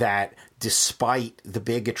principle, that despite the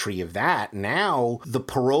bigotry of that, now the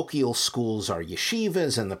parochial schools are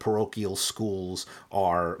yeshivas and the parochial schools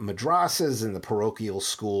are madrasas and the parochial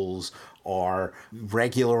schools are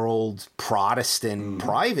regular old Protestant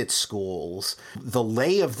private schools. The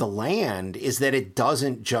lay of the land is that it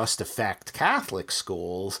doesn't just affect Catholic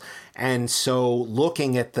schools. And so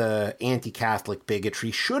looking at the anti-Catholic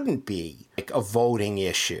bigotry shouldn't be like a voting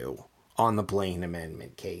issue on the Blaine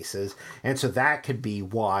Amendment cases. And so that could be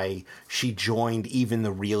why she joined even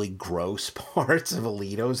the really gross parts of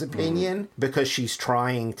Alito's opinion, because she's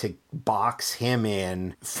trying to box him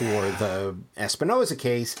in for the Espinoza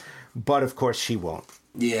case. But of course she won't.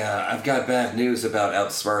 Yeah, I've got bad news about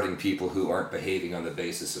outsmarting people who aren't behaving on the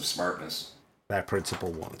basis of smartness. That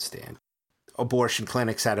principle won't stand. Abortion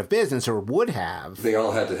clinics out of business, or would have. They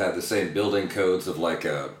all had to have the same building codes of like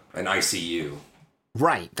an ICU.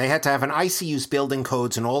 Right. They had to have an ICU's building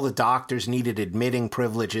codes, and all the doctors needed admitting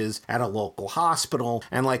privileges at a local hospital,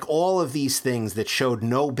 and like all of these things that showed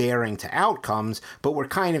no bearing to outcomes, but were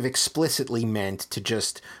kind of explicitly meant to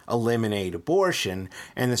just eliminate abortion.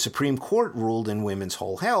 And the Supreme Court ruled in Women's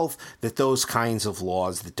Whole Health that those kinds of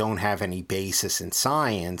laws that don't have any basis in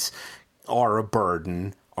science are a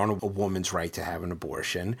burden on a woman's right to have an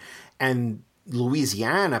abortion. And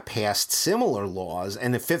Louisiana passed similar laws,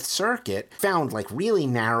 and the Fifth Circuit found like really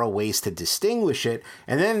narrow ways to distinguish it.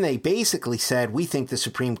 And then they basically said, we think the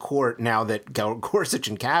Supreme Court, now that Gorsuch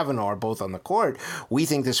and Kavanaugh are both on the court, we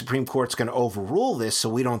think the Supreme Court's going to overrule this, so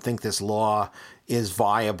we don't think this law is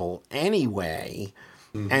viable anyway.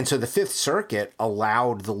 And so the Fifth Circuit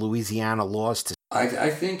allowed the Louisiana laws to... I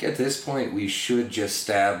think at this point we should just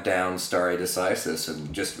stab down stare decisis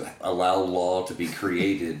and just allow law to be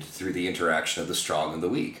created through the interaction of the strong and the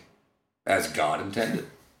weak, as God intended.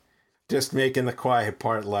 Just making the quiet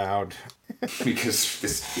part loud.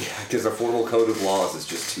 Because a formal code of laws is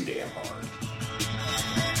just too damn hard.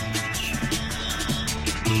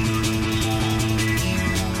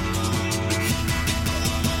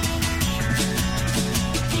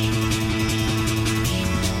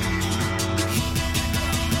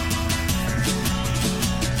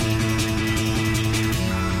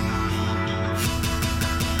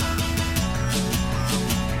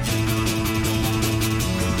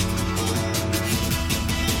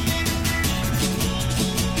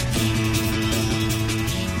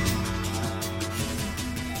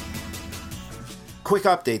 Quick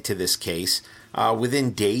update to this case.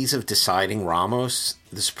 Within days of deciding Ramos,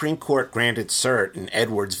 the Supreme Court granted cert in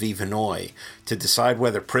Edwards v. Vinoy to decide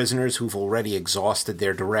whether prisoners who've already exhausted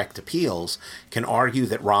their direct appeals can argue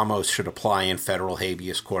that Ramos should apply in federal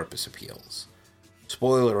habeas corpus appeals.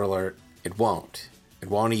 Spoiler alert, it won't. It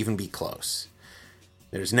won't even be close.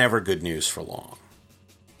 There's never good news for long.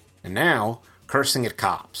 And now, cursing at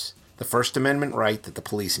cops, the First Amendment right that the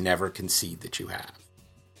police never concede that you have.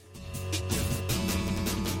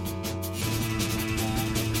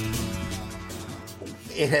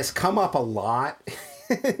 It has come up a lot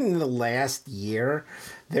in the last year.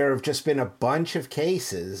 There have just been a bunch of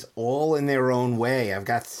cases, all in their own way. I've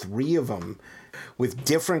got 3 of them with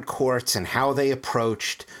different courts and how they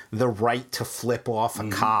approached the right to flip off a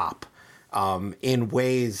cop in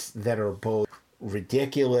ways that are both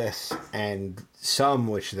ridiculous and some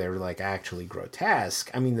which they're like actually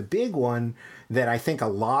grotesque. I mean, the big one that I think a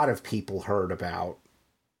lot of people heard about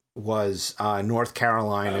was North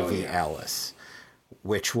Carolina v. Ellis,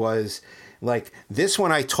 which was like this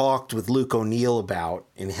one I talked with Luke O'Neill about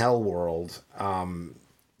in Hell World.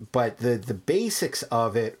 But the basics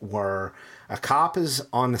of it were a cop is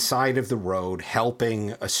on the side of the road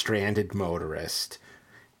helping a stranded motorist,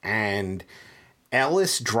 and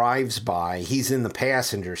Ellis drives by. He's in the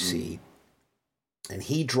passenger seat, and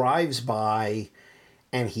he drives by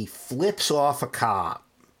and he flips off a cop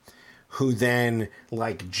who then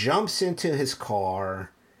like jumps into his car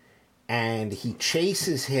and he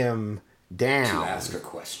chases him down. To ask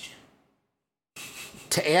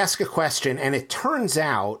a question. And it turns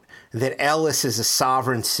out that Ellis is a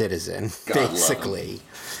sovereign citizen, basically.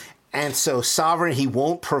 And so he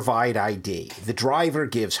won't provide ID. The driver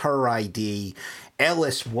gives her ID.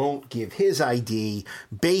 Ellis won't give his ID,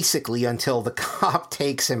 basically until the cop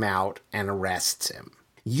takes him out and arrests him.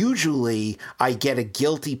 Usually, I get a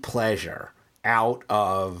guilty pleasure out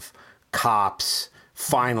of cops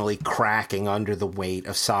finally cracking under the weight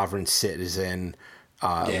of sovereign citizen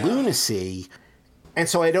lunacy. And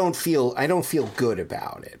so I don't feel good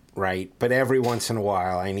about it, right? But every once in a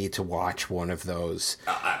while, I need to watch one of those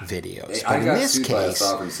videos. I got sued by a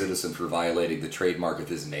sovereign citizen for violating the trademark of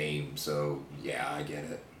his name, so yeah, I get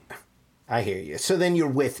it. I hear you. So then you're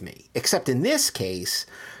with me. Except in this case,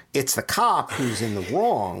 it's the cop who's in the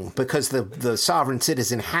wrong because the sovereign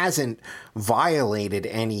citizen hasn't violated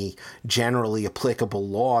any generally applicable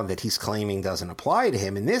law that he's claiming doesn't apply to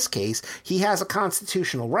him. In this case, he has a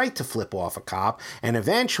constitutional right to flip off a cop, and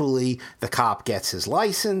eventually the cop gets his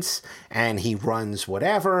license and he runs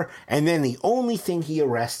whatever, and then the only thing he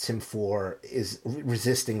arrests him for is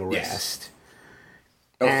resisting arrest.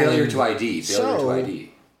 Yes. Failure to ID.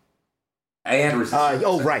 And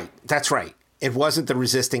resisting. Right. That's right. It wasn't the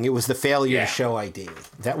resisting, it was the failure to show ID.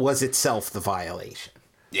 That was itself the violation.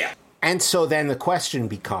 Yeah. And so then the question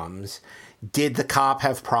becomes, did the cop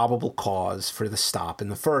have probable cause for the stop in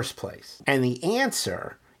the first place? And the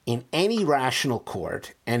answer in any rational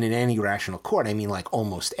court, and in any rational court, I mean like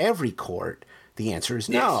almost every court, the answer is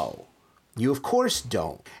no. You, of course,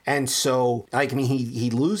 don't. And so, he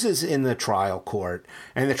loses in the trial court,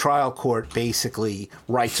 and the trial court basically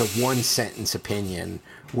writes a one-sentence opinion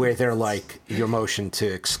where they're like, your motion to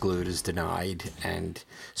exclude is denied. And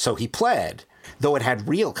so he pled, though it had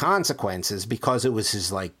real consequences because it was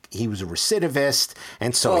he was a recidivist,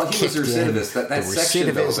 and so he was a recidivist. That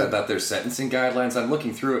section, though, about their sentencing guidelines, I'm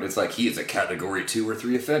looking through it, it's like he is a category 2 or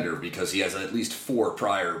 3 offender because he has at least 4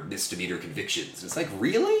 prior misdemeanor convictions. It's like,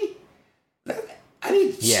 really?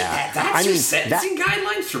 That's your sentencing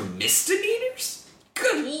guidelines for misdemeanors?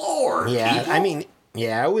 Good Lord, people.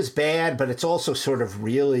 It was bad, but it's also sort of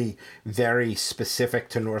really very specific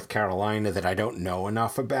to North Carolina that I don't know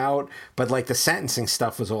enough about. But the sentencing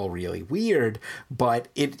stuff was all really weird, but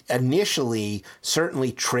it initially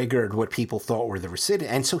certainly triggered what people thought were the recidivist.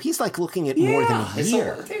 And so he's looking at more than a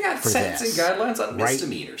year. They got sentencing guidelines on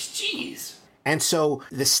misdemeanors. Jeez. And so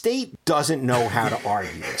the state doesn't know how to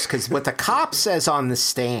argue this, because what the cop says on the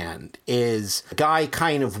stand is the guy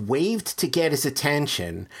kind of waved to get his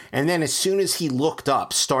attention, and then as soon as he looked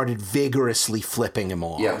up, started vigorously flipping him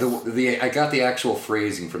off. Yeah, I got the actual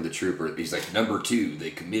phrasing from the trooper. He's like, "Number 2,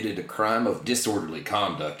 they committed a crime of disorderly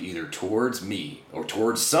conduct either towards me or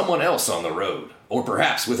towards someone else on the road, or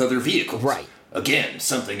perhaps with other vehicles. Right. Again,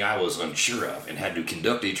 something I was unsure of and had to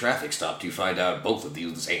conduct a traffic stop to find out both of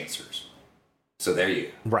these answers." So there you go.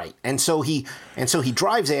 Right. And so he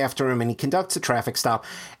drives after him and he conducts a traffic stop.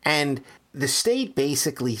 And the state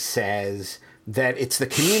basically says that it's the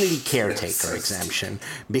community caretaker exemption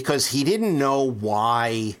because he didn't know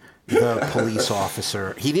why the police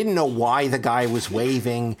officer, he didn't know why the guy was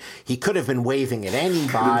waving. He could have been waving at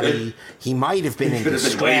anybody. He might have been in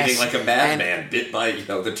distress. He could have been waving like a madman bit by,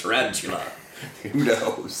 the tarantula. Who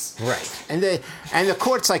knows? Right. And the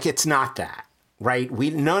court's like, it's not that. Right?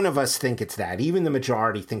 None of us think it's that. Even the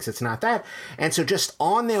majority thinks it's not that. And so just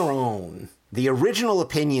on their own, the original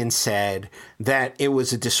opinion said that it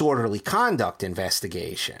was a disorderly conduct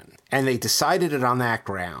investigation. And they decided it on that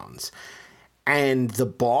grounds. And the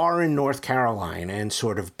bar in North Carolina and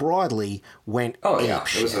sort of broadly went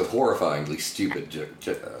apeshit. It was a horrifyingly stupid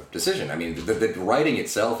decision. I mean, the writing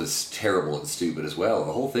itself is terrible and stupid as well.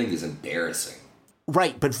 The whole thing is embarrassing.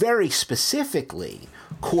 Right, but very specifically,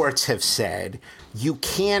 courts have said you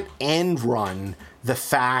can't end run the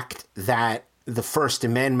fact that the First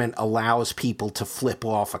Amendment allows people to flip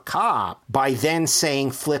off a cop by then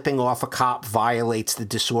saying flipping off a cop violates the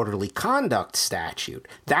disorderly conduct statute.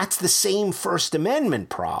 That's the same First Amendment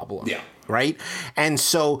problem. Yeah. Right? And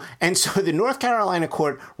so the North Carolina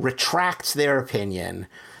court retracts their opinion.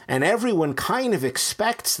 And everyone kind of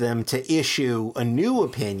expects them to issue a new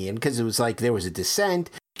opinion because it was like there was a dissent.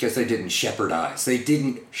 Because they didn't shepherdize.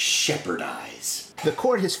 The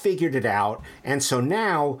court has figured it out. And so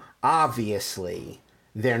now, obviously,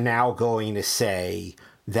 they're now going to say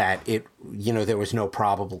that there was no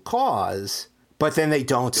probable cause. But then they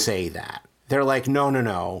don't say that. They're like,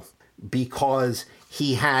 no, because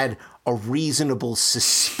he had a reasonable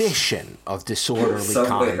suspicion of disorderly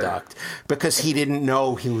conduct because he didn't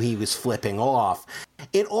know who he was flipping off.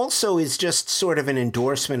 It also is just sort of an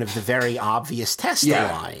endorsement of the very obvious test of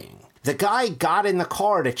lying. The guy got in the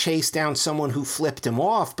car to chase down someone who flipped him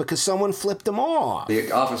off because someone flipped him off.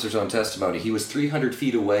 The officer's own testimony, he was 300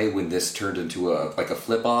 feet away when this turned into a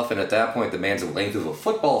flip-off, and at that point the man's the length of a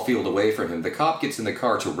football field away from him. The cop gets in the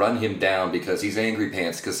car to run him down because he's angry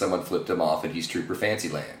pants because someone flipped him off and he's Trooper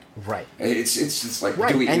Fancyland. Right. It's just like...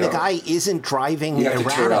 Right, and the guy isn't driving erratically. You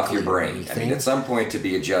have to turn off your brain. I mean, at some point to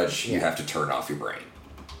be a judge, you have to turn off your brain.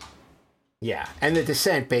 Yeah, and the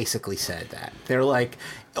dissent basically said that. They're like,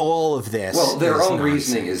 all of this. Well, their own nonsense.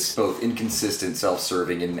 reasoning is both inconsistent,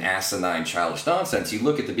 self-serving, and asinine, childish nonsense. You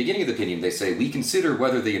look at the beginning of the opinion, they say, we consider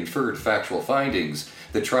whether the inferred factual findings,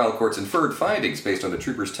 the trial court's inferred findings based on the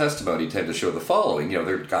trooper's testimony tend to show the following.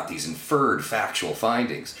 They've got these inferred factual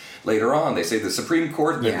findings. Later on, they say the Supreme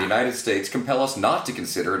Court of the United States compel us not to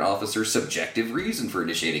consider an officer's subjective reason for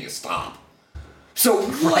initiating a stop. So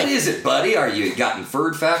what is it, buddy? Are you got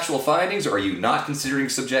inferred factual findings, or are you not considering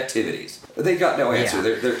subjectivities? They got no answer.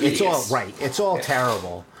 Yeah. They're idiots. It's all right. It's all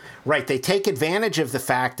terrible. Right. They take advantage of the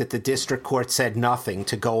fact that the district court said nothing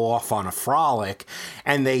to go off on a frolic,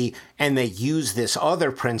 and they use this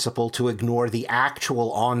other principle to ignore the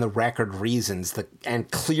actual on-the-record reasons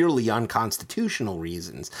and clearly unconstitutional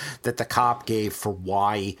reasons that the cop gave for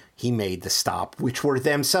why he made the stop, which were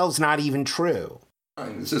themselves not even true.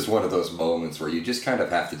 This is one of those moments where you just kind of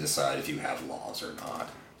have to decide if you have laws or not.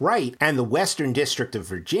 Right. And the Western District of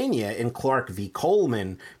Virginia in Clark v.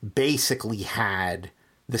 Coleman basically had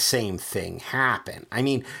the same thing happen. I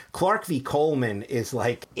mean, Clark v. Coleman is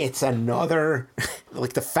like, it's another,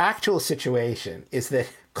 like the factual situation is that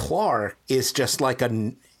Clark is just like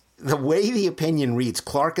the way the opinion reads,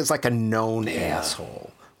 Clark is like a known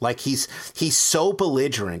asshole. Like he's so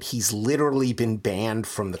belligerent, he's literally been banned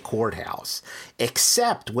from the courthouse,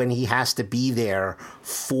 except when he has to be there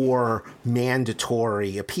for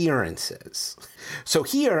mandatory appearances. So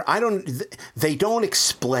here, they don't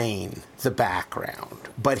explain the background,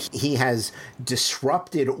 but he has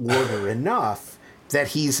disrupted order enough that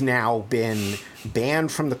he's now been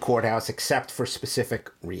banned from the courthouse except for specific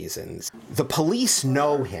reasons. The police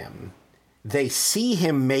know him. They see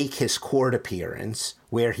him make his court appearance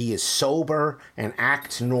where he is sober and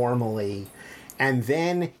acts normally, and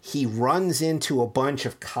then he runs into a bunch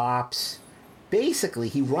of cops. Basically,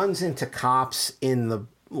 he runs into cops in the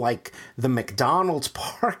McDonald's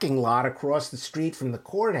parking lot across the street from the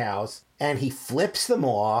courthouse, and he flips them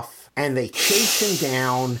off, and they chase him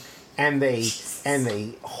down, and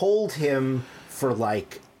they hold him for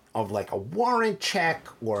like a warrant check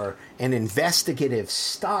or an investigative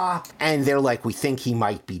stop, and they're like, we think he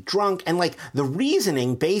might be drunk, and like the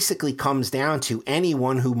reasoning basically comes down to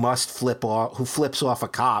anyone who flips off a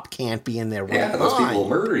cop can't be in their right mind. Yeah, those people will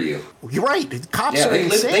murder you. You're right. Cops are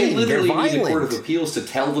insane. They literally They're need a court violent. of appeals to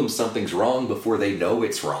tell them something's wrong before they know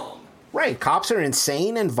it's wrong. Right. Cops are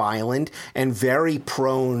insane and violent and very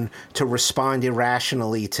prone to respond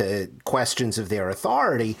irrationally to questions of their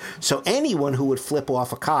authority. So anyone who would flip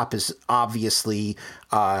off a cop is obviously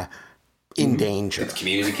in danger. It's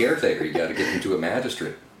community caretaker. You got to get them to a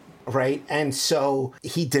magistrate. Right. And so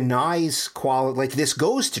he denies quality. Like, this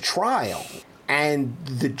goes to trial, and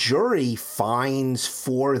the jury finds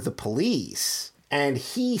for the police, and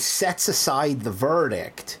he sets aside the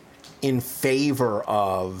verdict in favor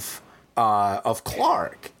of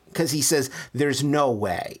Clark, because he says there's no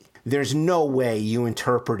way you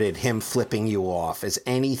interpreted him flipping you off as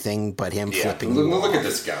anything but him flipping you off. Look at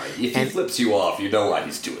this guy. If he flips you off, you know why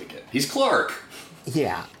he's doing it. He's Clark.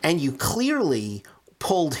 Yeah, and you clearly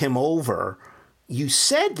pulled him over. You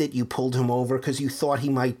said that you pulled him over because you thought he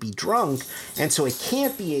might be drunk, and so it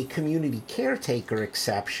can't be a community caretaker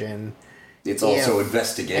exception. It's also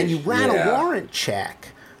investigation. And you ran a warrant check.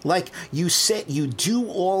 Like, you said, you do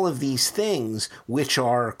all of these things, which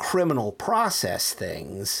are criminal process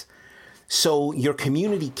things. So your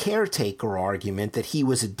community caretaker argument that he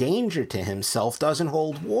was a danger to himself doesn't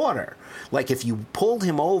hold water. Like, if you pulled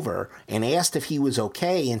him over and asked if he was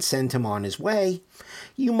okay and sent him on his way,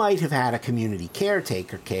 you might have had a community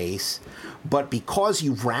caretaker case. But because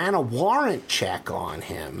you ran a warrant check on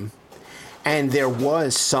him, and there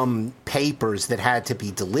was some papers that had to be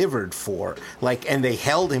delivered for, and they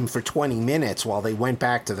held him for 20 minutes while they went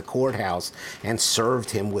back to the courthouse and served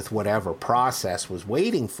him with whatever process was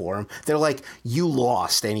waiting for him. They're like, you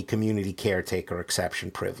lost any community caretaker exception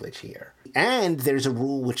privilege here. And there's a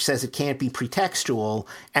rule which says it can't be pretextual,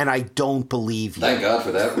 and I don't believe you. Thank God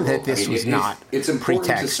for that rule. That this was not It's important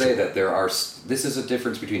pretextual. to say that this is a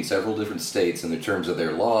difference between several different states in the terms of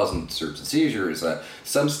their laws and search and seizure, is that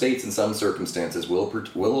some states in some circumstances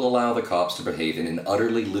will allow the cops to behave in an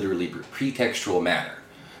utterly, literally pretextual manner,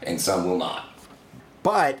 and some will not.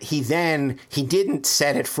 But he didn't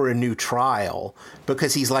set it for a new trial,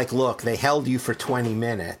 because he's like, look, they held you for 20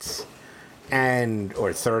 minutes.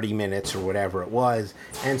 Or 30 minutes or whatever it was.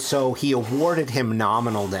 And so he awarded him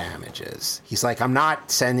nominal damages. He's like, I'm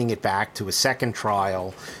not sending it back to a second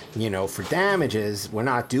trial, for damages. We're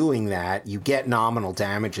not doing that. You get nominal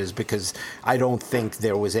damages because I don't think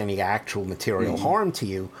there was any actual material harm to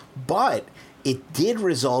you. But it did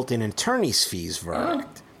result in an attorney's fees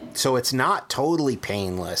verdict. So it's not totally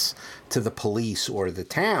painless to the police or the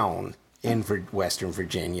town in Western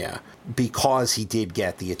Virginia, because he did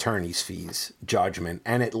get the attorney's fees judgment.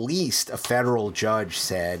 And at least a federal judge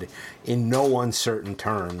said in no uncertain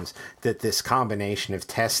terms that this combination of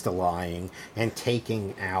testifying and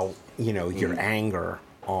taking out, your anger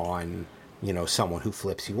on, someone who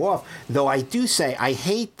flips you off. Though I do say, I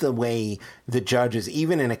hate the way the judges,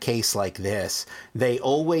 even in a case like this, they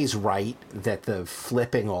always write that the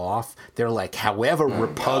flipping off, they're like, however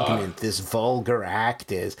repugnant this vulgar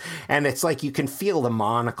act is. And it's like you can feel the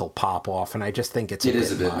monocle pop off, and I just think it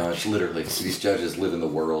is a bit much, literally. These judges live in the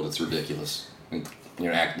world. It's ridiculous.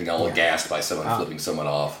 You're acting all aghast by someone flipping someone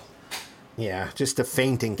off. Yeah, just a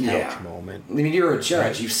fainting couch moment. I mean, you're a judge.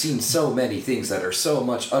 Right. You've seen so many things that are so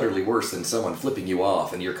much utterly worse than someone flipping you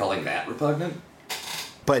off, and you're calling that repugnant?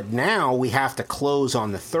 But now we have to close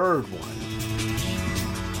on the third one.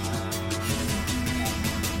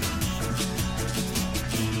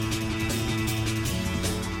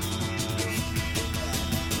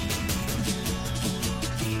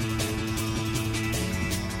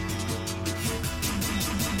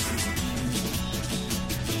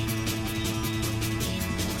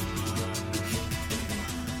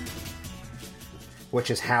 Which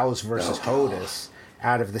is Howse versus Houdos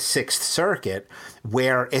out of the Sixth Circuit,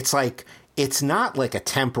 where it's like, it's not like a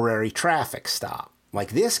temporary traffic stop.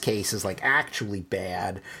 Like, this case is like actually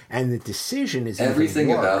bad, and the decision is everything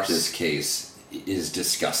even worse. About this case is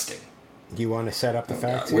disgusting. Do you want to set up the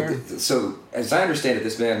facts here? So, as I understand it,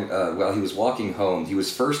 this man, while he was walking home, he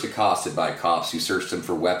was first accosted by cops who searched him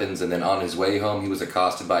for weapons, and then on his way home, he was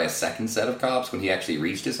accosted by a second set of cops when he actually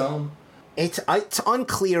reached his home? It's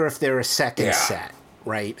unclear if they're a second set.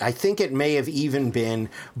 Right. I think it may have even been,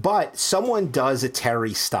 but someone does a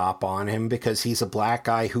Terry stop on him because he's a black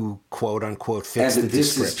guy who, quote unquote, fits the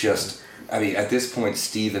description. This is just, I mean, at this point,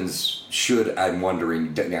 Stevens should, I'm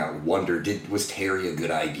wondering, was Terry a good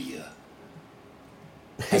idea?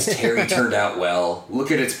 Has Terry turned out well?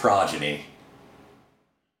 Look at its progeny.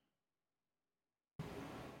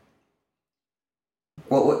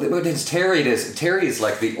 Well, what is Terry? Terry is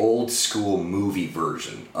like the old school movie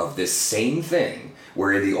version of this same thing.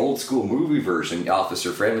 Where in the old school movie version,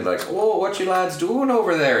 Officer Friendly like, oh, what you lads doing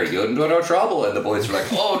over there? You into no trouble? And the boys are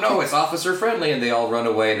like, oh no, it's Officer Friendly, and they all run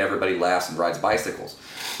away, and everybody laughs and rides bicycles.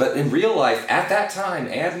 But in real life, at that time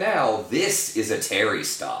and now, this is a Terry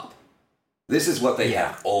stop. This is what they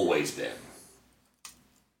have always been.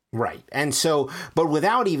 Right. And so, but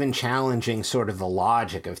without even challenging sort of the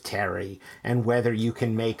logic of Terry and whether you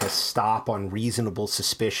can make a stop on reasonable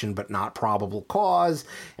suspicion but not probable cause,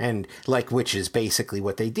 and like, which is basically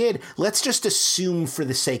what they did, let's just assume for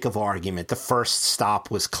the sake of argument the first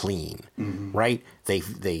stop was clean, right?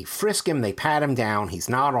 They frisk him, they pat him down, he's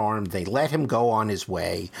not armed, they let him go on his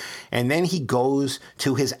way, and then he goes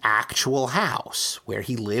to his actual house where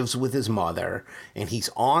he lives with his mother, and he's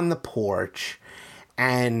on the porch.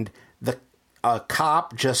 And a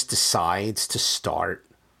cop just decides to start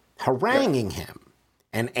haranguing him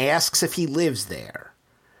and asks if he lives there.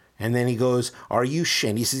 And then he goes, are you sure?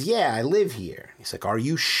 And he says, yeah, I live here. He's like, are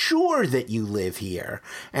you sure that you live here?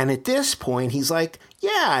 And at this point, he's like,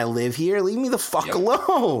 yeah, I live here. Leave me the fuck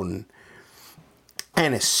alone.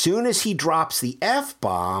 And as soon as he drops the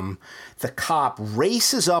F-bomb, the cop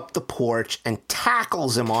races up the porch and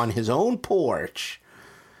tackles him on his own porch.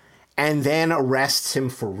 And then arrests him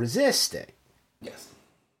for resisting. Yes.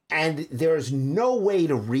 And there's no way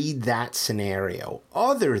to read that scenario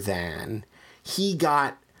other than he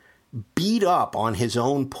got beat up on his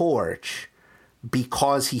own porch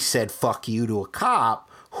because he said fuck you to a cop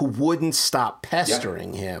who wouldn't stop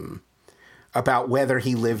pestering him about whether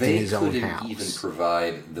he lived in his own house. They couldn't even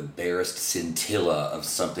provide the barest scintilla of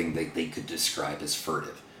something that they could describe as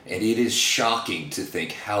furtive. And it is shocking to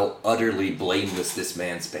think how utterly blameless this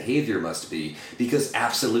man's behavior must be, because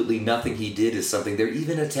absolutely nothing he did is something they're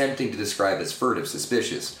even attempting to describe as furtive,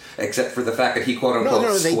 suspicious, except for the fact that he quote-unquote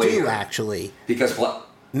No, they swear. do, actually. Because what?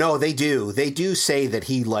 No, they do. They do say that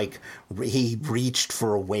he reached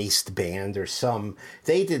for a waistband or some...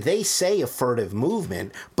 They say a furtive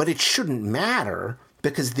movement, but it shouldn't matter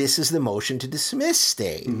because this is the motion to dismiss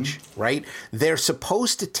stage, right? They're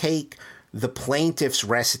supposed to take the plaintiff's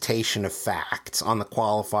recitation of facts on the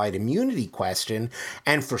qualified immunity question,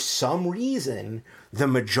 and for some reason, the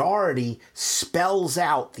majority spells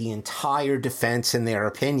out the entire defense in their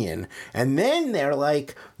opinion. And then they're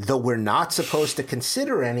like, though we're not supposed to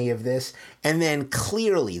consider any of this, and then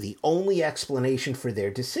clearly the only explanation for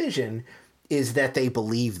their decision is that they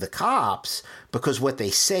believe the cops, because what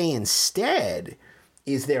they say instead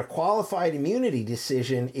is their qualified immunity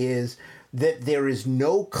decision is that there is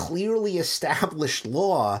no clearly established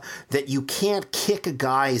law that you can't kick a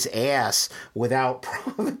guy's ass without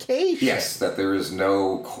provocation. Yes, that there is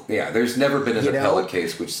no... Yeah, there's never been an appellate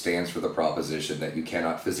case which stands for the proposition that you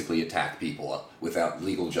cannot physically attack people without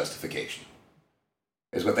legal justification,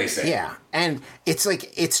 is what they say. Yeah, and it's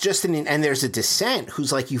like, it's just and there's a dissent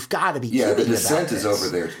who's like, you've got to be kidding about this. Yeah, the dissent is over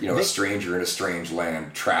there, a stranger in a strange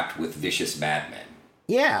land trapped with vicious madmen.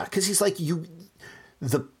 Yeah, because he's like,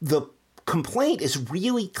 the complaint is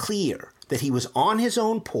really clear that he was on his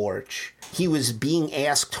own porch. He was being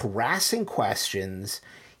asked harassing questions.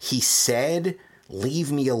 He said,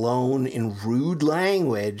 leave me alone, in rude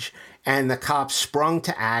language. And the cops sprung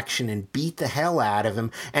to action and beat the hell out of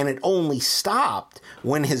him. And it only stopped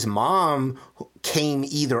when his mom came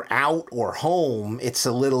either out or home. It's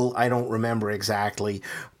a little, I don't remember exactly,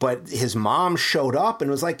 but his mom showed up and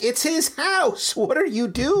was like, it's his house. What are you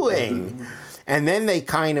doing? And then they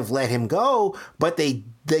kind of let him go, but they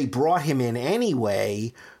brought him in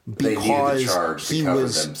anyway because they needed the charge to cover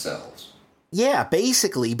themselves. Yeah,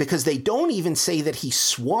 basically, because they don't even say that he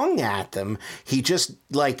swung at them. He just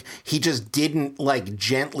didn't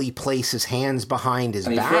gently place his hands behind his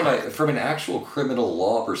back. From an actual criminal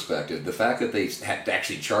law perspective, the fact that they had to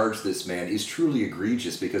actually charge this man is truly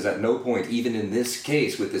egregious, because at no point, even in this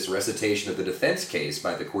case, with this recitation of the defense case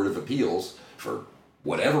by the Court of Appeals, for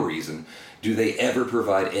whatever reason, do they ever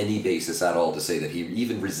provide any basis at all to say that he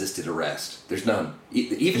even resisted arrest. There's none.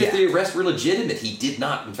 Even if the arrests were legitimate, he did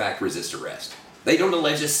not, in fact, resist arrest. They don't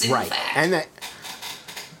allege a single fact.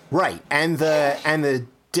 And the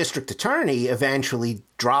district attorney eventually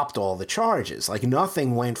dropped all the charges. Like,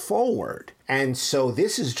 nothing went forward. And so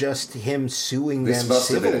this is just him suing them civilly. This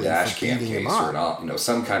must have been a dash cam case, or not.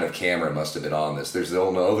 Some kind of camera must have been on this. There's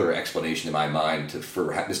no other explanation in my mind for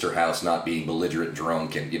Mr. Howse not being belligerent,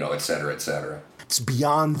 drunk, and et cetera, et cetera. It's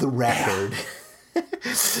beyond the record.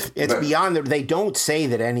 It's beyond they don't say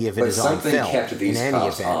that any of it is on film. But something kept these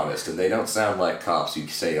cops event. honest, and they don't sound like cops who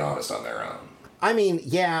say honest on their own. I mean,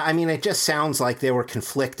 it just sounds like there were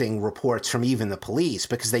conflicting reports from even the police,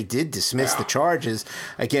 because they did dismiss the charges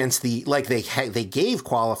against they gave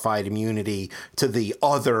qualified immunity to the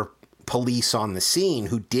other police on the scene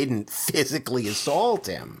who didn't physically assault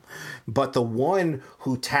him. But the one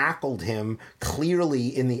who tackled him clearly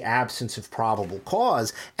in the absence of probable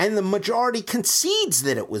cause, and the majority concedes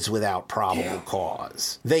that it was without probable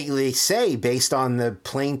cause. They say, based on the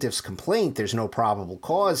plaintiff's complaint, there's no probable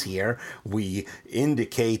cause here. We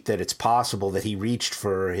indicate that it's possible that he reached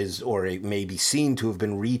for or it may be seen to have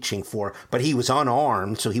been reaching for, but he was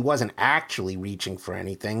unarmed, so he wasn't actually reaching for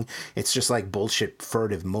anything. It's just like bullshit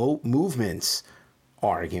furtive movements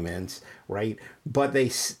arguments, right? But they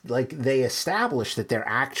established that there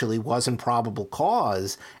actually wasn't probable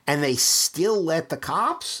cause, and they still let the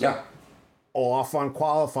cops off on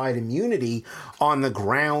qualified immunity on the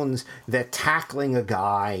grounds that tackling a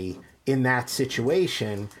guy in that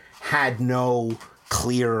situation had no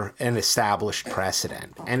clear and established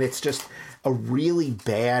precedent. And it's just a really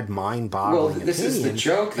bad, mind-boggling opinion. This is the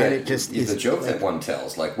joke that the joke that one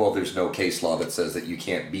tells. Like, well, there's no case law that says that you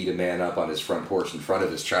can't beat a man up on his front porch in front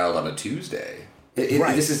of his child on a Tuesday.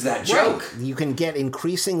 This is that joke. Right. You can get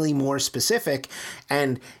increasingly more specific,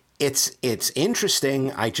 and it's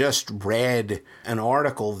interesting. I just read an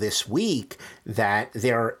article this week that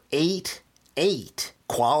there are eight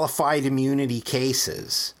qualified immunity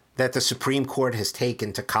cases that the Supreme Court has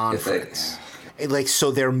taken to conference. So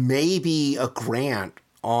there may be a grant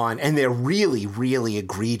on, and they're really, really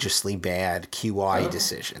egregiously bad QI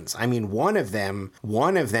decisions. I mean, one of them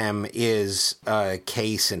is a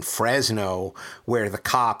case in Fresno where the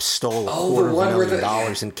cops stole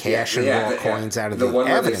 $250,000 in cash and raw coins out of the evidence locker. The one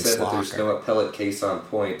where they said that there's no appellate case on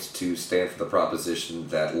point to stand for the proposition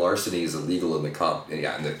that larceny is illegal in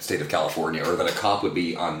the state of California, or that a cop would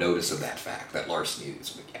be on notice of that fact, that larceny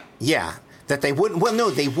is illegal. Yeah. That they wouldn't,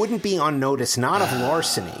 they wouldn't be on notice, not of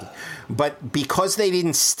larceny, but because they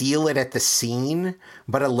didn't steal it at the scene,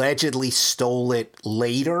 but allegedly stole it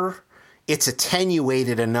later, it's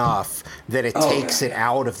attenuated enough that it takes it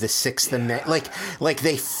out of the Sixth Amendment. Like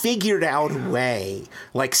they figured out a way,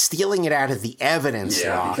 like stealing it out of the evidence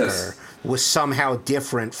locker was somehow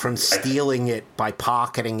different from stealing it by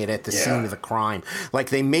pocketing it at the scene of the crime.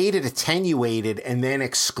 Like they made it attenuated and then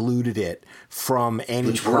excluded it from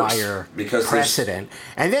any prior precedent.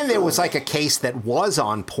 And then there was like a case that was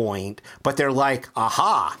on point, but they're like,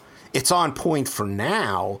 aha, it's on point for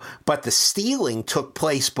now, but the stealing took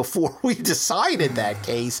place before we decided that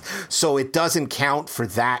case, so it doesn't count for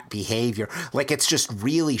that behavior. Like, it's just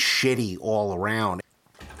really shitty all around.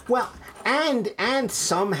 Well, and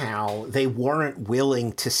somehow they weren't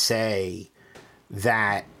willing to say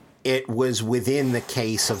that it was within the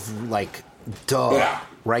case of, like,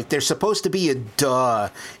 right? There's supposed to be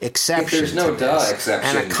a exception. If there's no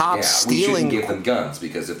exception, and a cop stealing, we shouldn't give them guns,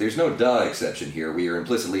 because if there's no exception here, we are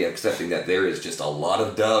implicitly accepting that there is just a lot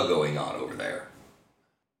of going on over there.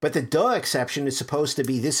 But the exception is supposed to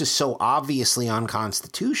be, this is so obviously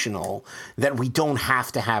unconstitutional that we don't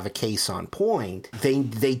have to have a case on point.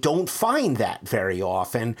 They don't find that very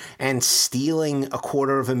often, and stealing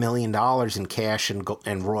 $250,000 in cash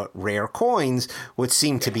and rare coins would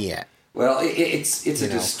seem to be it. Well, it's a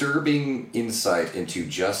disturbing insight into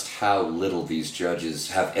just how little these judges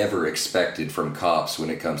have ever expected from cops when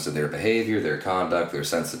it comes to their behavior, their conduct, their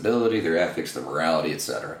sensibility, their ethics, their morality,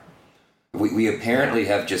 etc. We apparently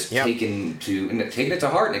have just taken it to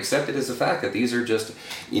heart and accepted as a fact that these are just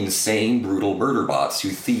insane, brutal murder bots who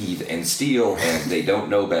thieve and steal, and they don't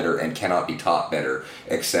know better and cannot be taught better,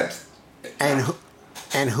 except...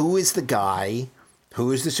 And who is the guy,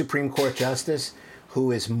 who is the Supreme Court Justice,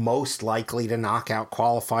 who is most likely to knock out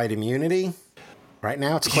qualified immunity? Right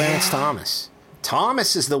now, it's Clarence Thomas.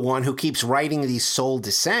 Thomas is the one who keeps writing these sole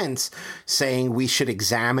dissents saying we should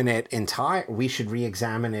re-examine it entirely.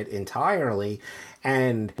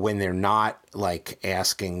 And when they're not, like,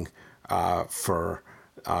 asking for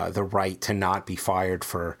the right to not be fired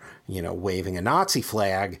for, waving a Nazi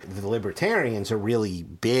flag, the libertarians are really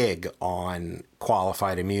big on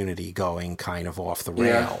qualified immunity going kind of off the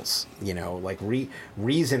rails.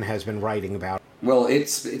 Reason has been writing about. Well,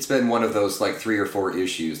 it's been one of those, like, 3 or 4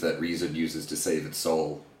 issues that Reason uses to save its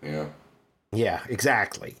soul, Yeah,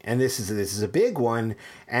 exactly. And this is a big one,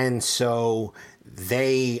 and so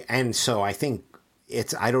I think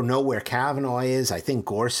I don't know where Kavanaugh is. I think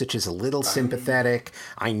Gorsuch is a little sympathetic.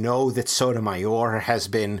 I know that Sotomayor has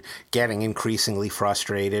been getting increasingly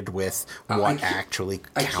frustrated with what actually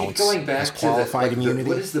counts as qualified immunity.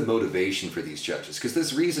 What is the motivation for these judges? Because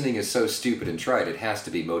this reasoning is so stupid and trite, it has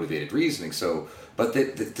to be motivated reasoning. So, but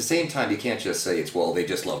at the same time, you can't just say they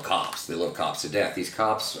just love cops. They love cops to death. These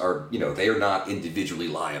cops are, they are not individually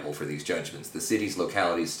liable for these judgments. The cities,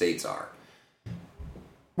 localities, states are.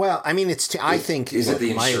 Well, I mean, I think... Is it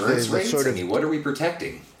the insurance rates? What are we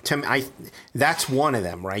protecting? That's one of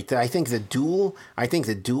them, right? I think the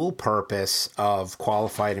dual purpose of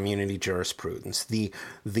qualified immunity jurisprudence,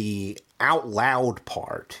 the out loud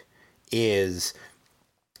part, is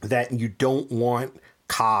that you don't want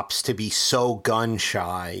cops to be so gun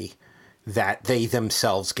shy that they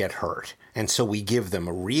themselves get hurt. And so we give them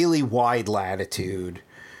a really wide latitude,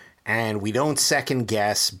 and we don't second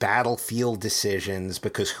guess battlefield decisions,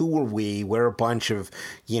 because who are we? We're a bunch of,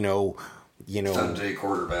 Sunday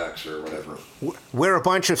quarterbacks or whatever. We're a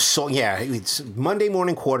bunch of it's Monday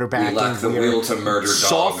morning quarterbacking. We lack the will to murder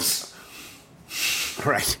dogs.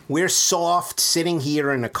 Right. We're soft, sitting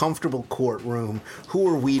here in a comfortable courtroom. Who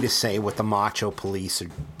are we to say what the macho police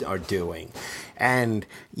are doing? And,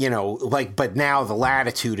 but now the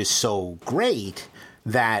latitude is so great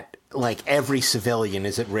that, every civilian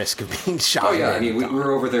is at risk of being shot. Oh, yeah. I mean,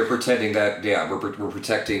 we're over there pretending that, we're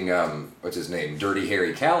protecting, what's his name, Dirty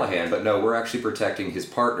Harry Callahan, but no, we're actually protecting his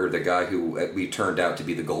partner, the guy who we turned out to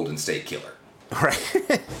be the Golden State Killer.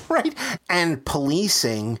 Right. Right. And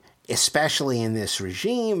policing, especially in this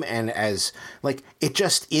regime, and as it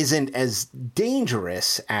just isn't as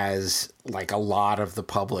dangerous as a lot of the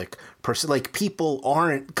public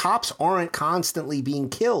cops aren't constantly being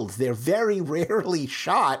killed. They're very rarely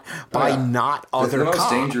shot by not other cops. The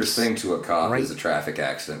most dangerous thing to a cop is a traffic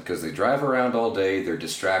accident, because they drive around all day, they're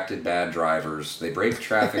distracted bad drivers, they break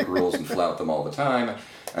traffic rules and flout them all the time.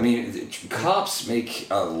 I mean, cops make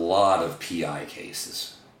a lot of PI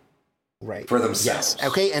cases. Right. For themselves. Yes.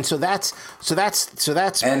 Okay, and so that's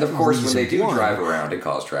and of course when they do drive around and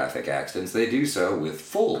cause traffic accidents, they do so with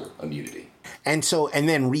full immunity. And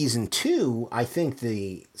then reason 2, I think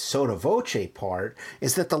the sotto voce part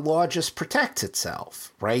is that the law just protects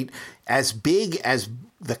itself, right? As big as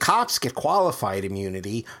the cops get qualified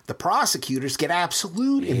immunity, the prosecutors get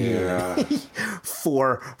absolute immunity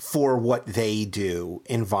for what they do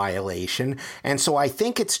in violation. And so I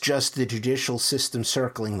think it's just the judicial system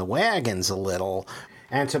circling the wagons a little.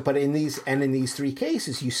 But in these 3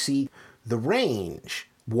 cases, you see the range.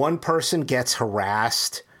 One person gets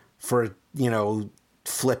harassed for,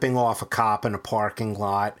 flipping off a cop in a parking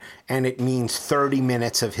lot, and it means 30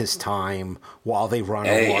 minutes of his time while they run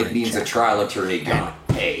a warrant check. It means a trial attorney got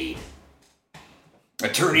paid.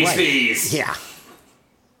 Attorney's fees! Yeah.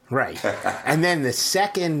 Right. And then the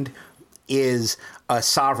second is a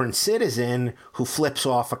sovereign citizen who flips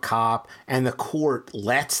off a cop, and the court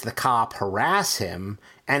lets the cop harass him,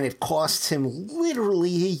 and it costs him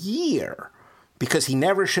literally a year. Because he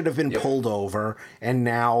never should have been pulled over, and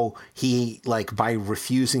now he, by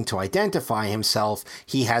refusing to identify himself,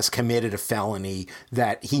 he has committed a felony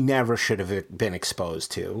that he never should have been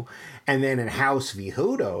exposed to. And then in Howse v.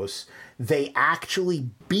 Houdos, they actually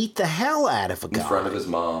beat the hell out of a guy. In front of his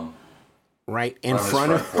mom. Right, in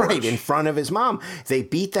front of his mom. They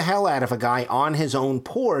beat the hell out of a guy on his own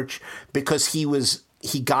porch because he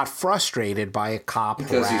got frustrated by a cop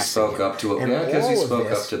harassing him. Because he spoke up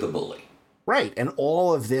to the bully. Right, and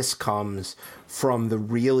all of this comes from the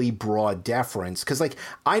really broad deference. Because,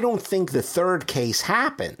 I don't think the third case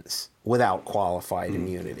happens without qualified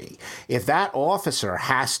immunity. If that officer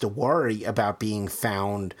has to worry about being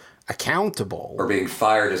found accountable... Or being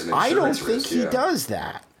fired as an insurance risk. I don't think he does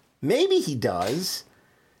that. Maybe he does,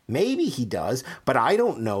 but I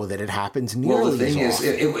don't know that it happens nearly as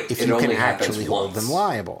often if you can actually hold them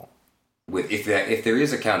liable. If there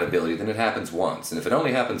is accountability, then it happens once. And if it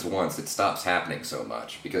only happens once, it stops happening so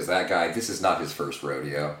much. Because that guy, this is not his first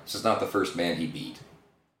rodeo. This is not the first man he beat.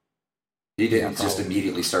 He didn't just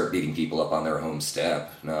immediately start beating people up on their home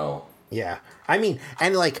step. No. Yeah. I mean,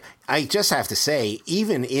 and I just have to say,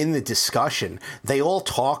 even in the discussion, they all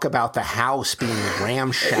talk about the house being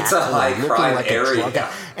ramshackle. It's a high-crime area.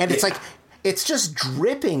 And it's it's just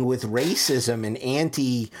dripping with racism and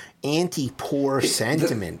anti-poor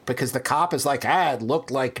sentiment, because the cop is it looked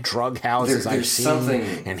like drug houses I've seen,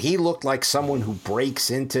 and he looked like someone who breaks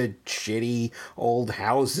into shitty old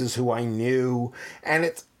houses who I knew.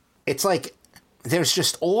 And it's there's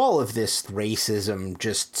just all of this racism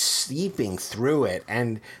just seeping through it,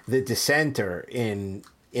 and the dissenter in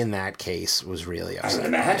that case was really upset.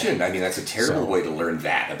 Imagine, that's a terrible way to learn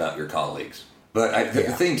that about your colleagues. But the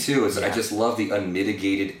thing, too, is I just love the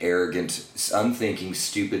unmitigated, arrogant, unthinking,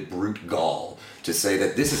 stupid, brute gall to say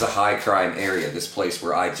that this is a high-crime area, this place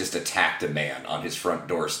where I just attacked a man on his front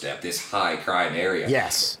doorstep, this high-crime area.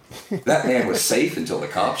 Yes. That man was safe until the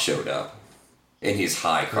cops showed up in his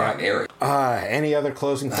high-crime area. Any other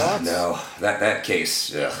closing thoughts? No. That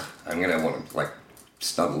case, I'm going to want to,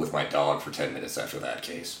 snuggle with my dog for 10 minutes after that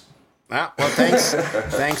case. Well, thanks.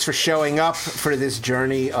 Thanks for showing up for this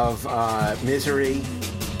journey of misery.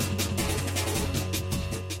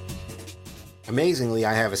 Amazingly,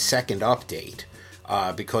 I have a second update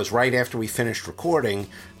because right after we finished recording,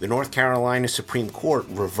 the North Carolina Supreme Court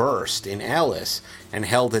reversed in Ellis and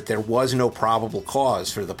held that there was no probable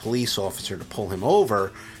cause for the police officer to pull him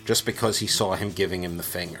over just because he saw him giving him the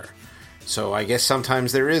finger. So I guess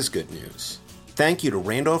sometimes there is good news. Thank you to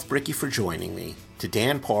Randolph Brickey for joining me, to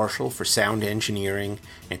Dan Parshall for sound engineering,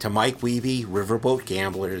 and to Mike Wiebe, Riverboat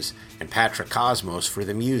Gamblers, and Patrick Cosmos for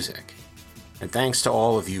the music. And thanks to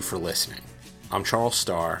all of you for listening. I'm Charles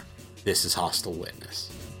Starr. This is Hostile Witness.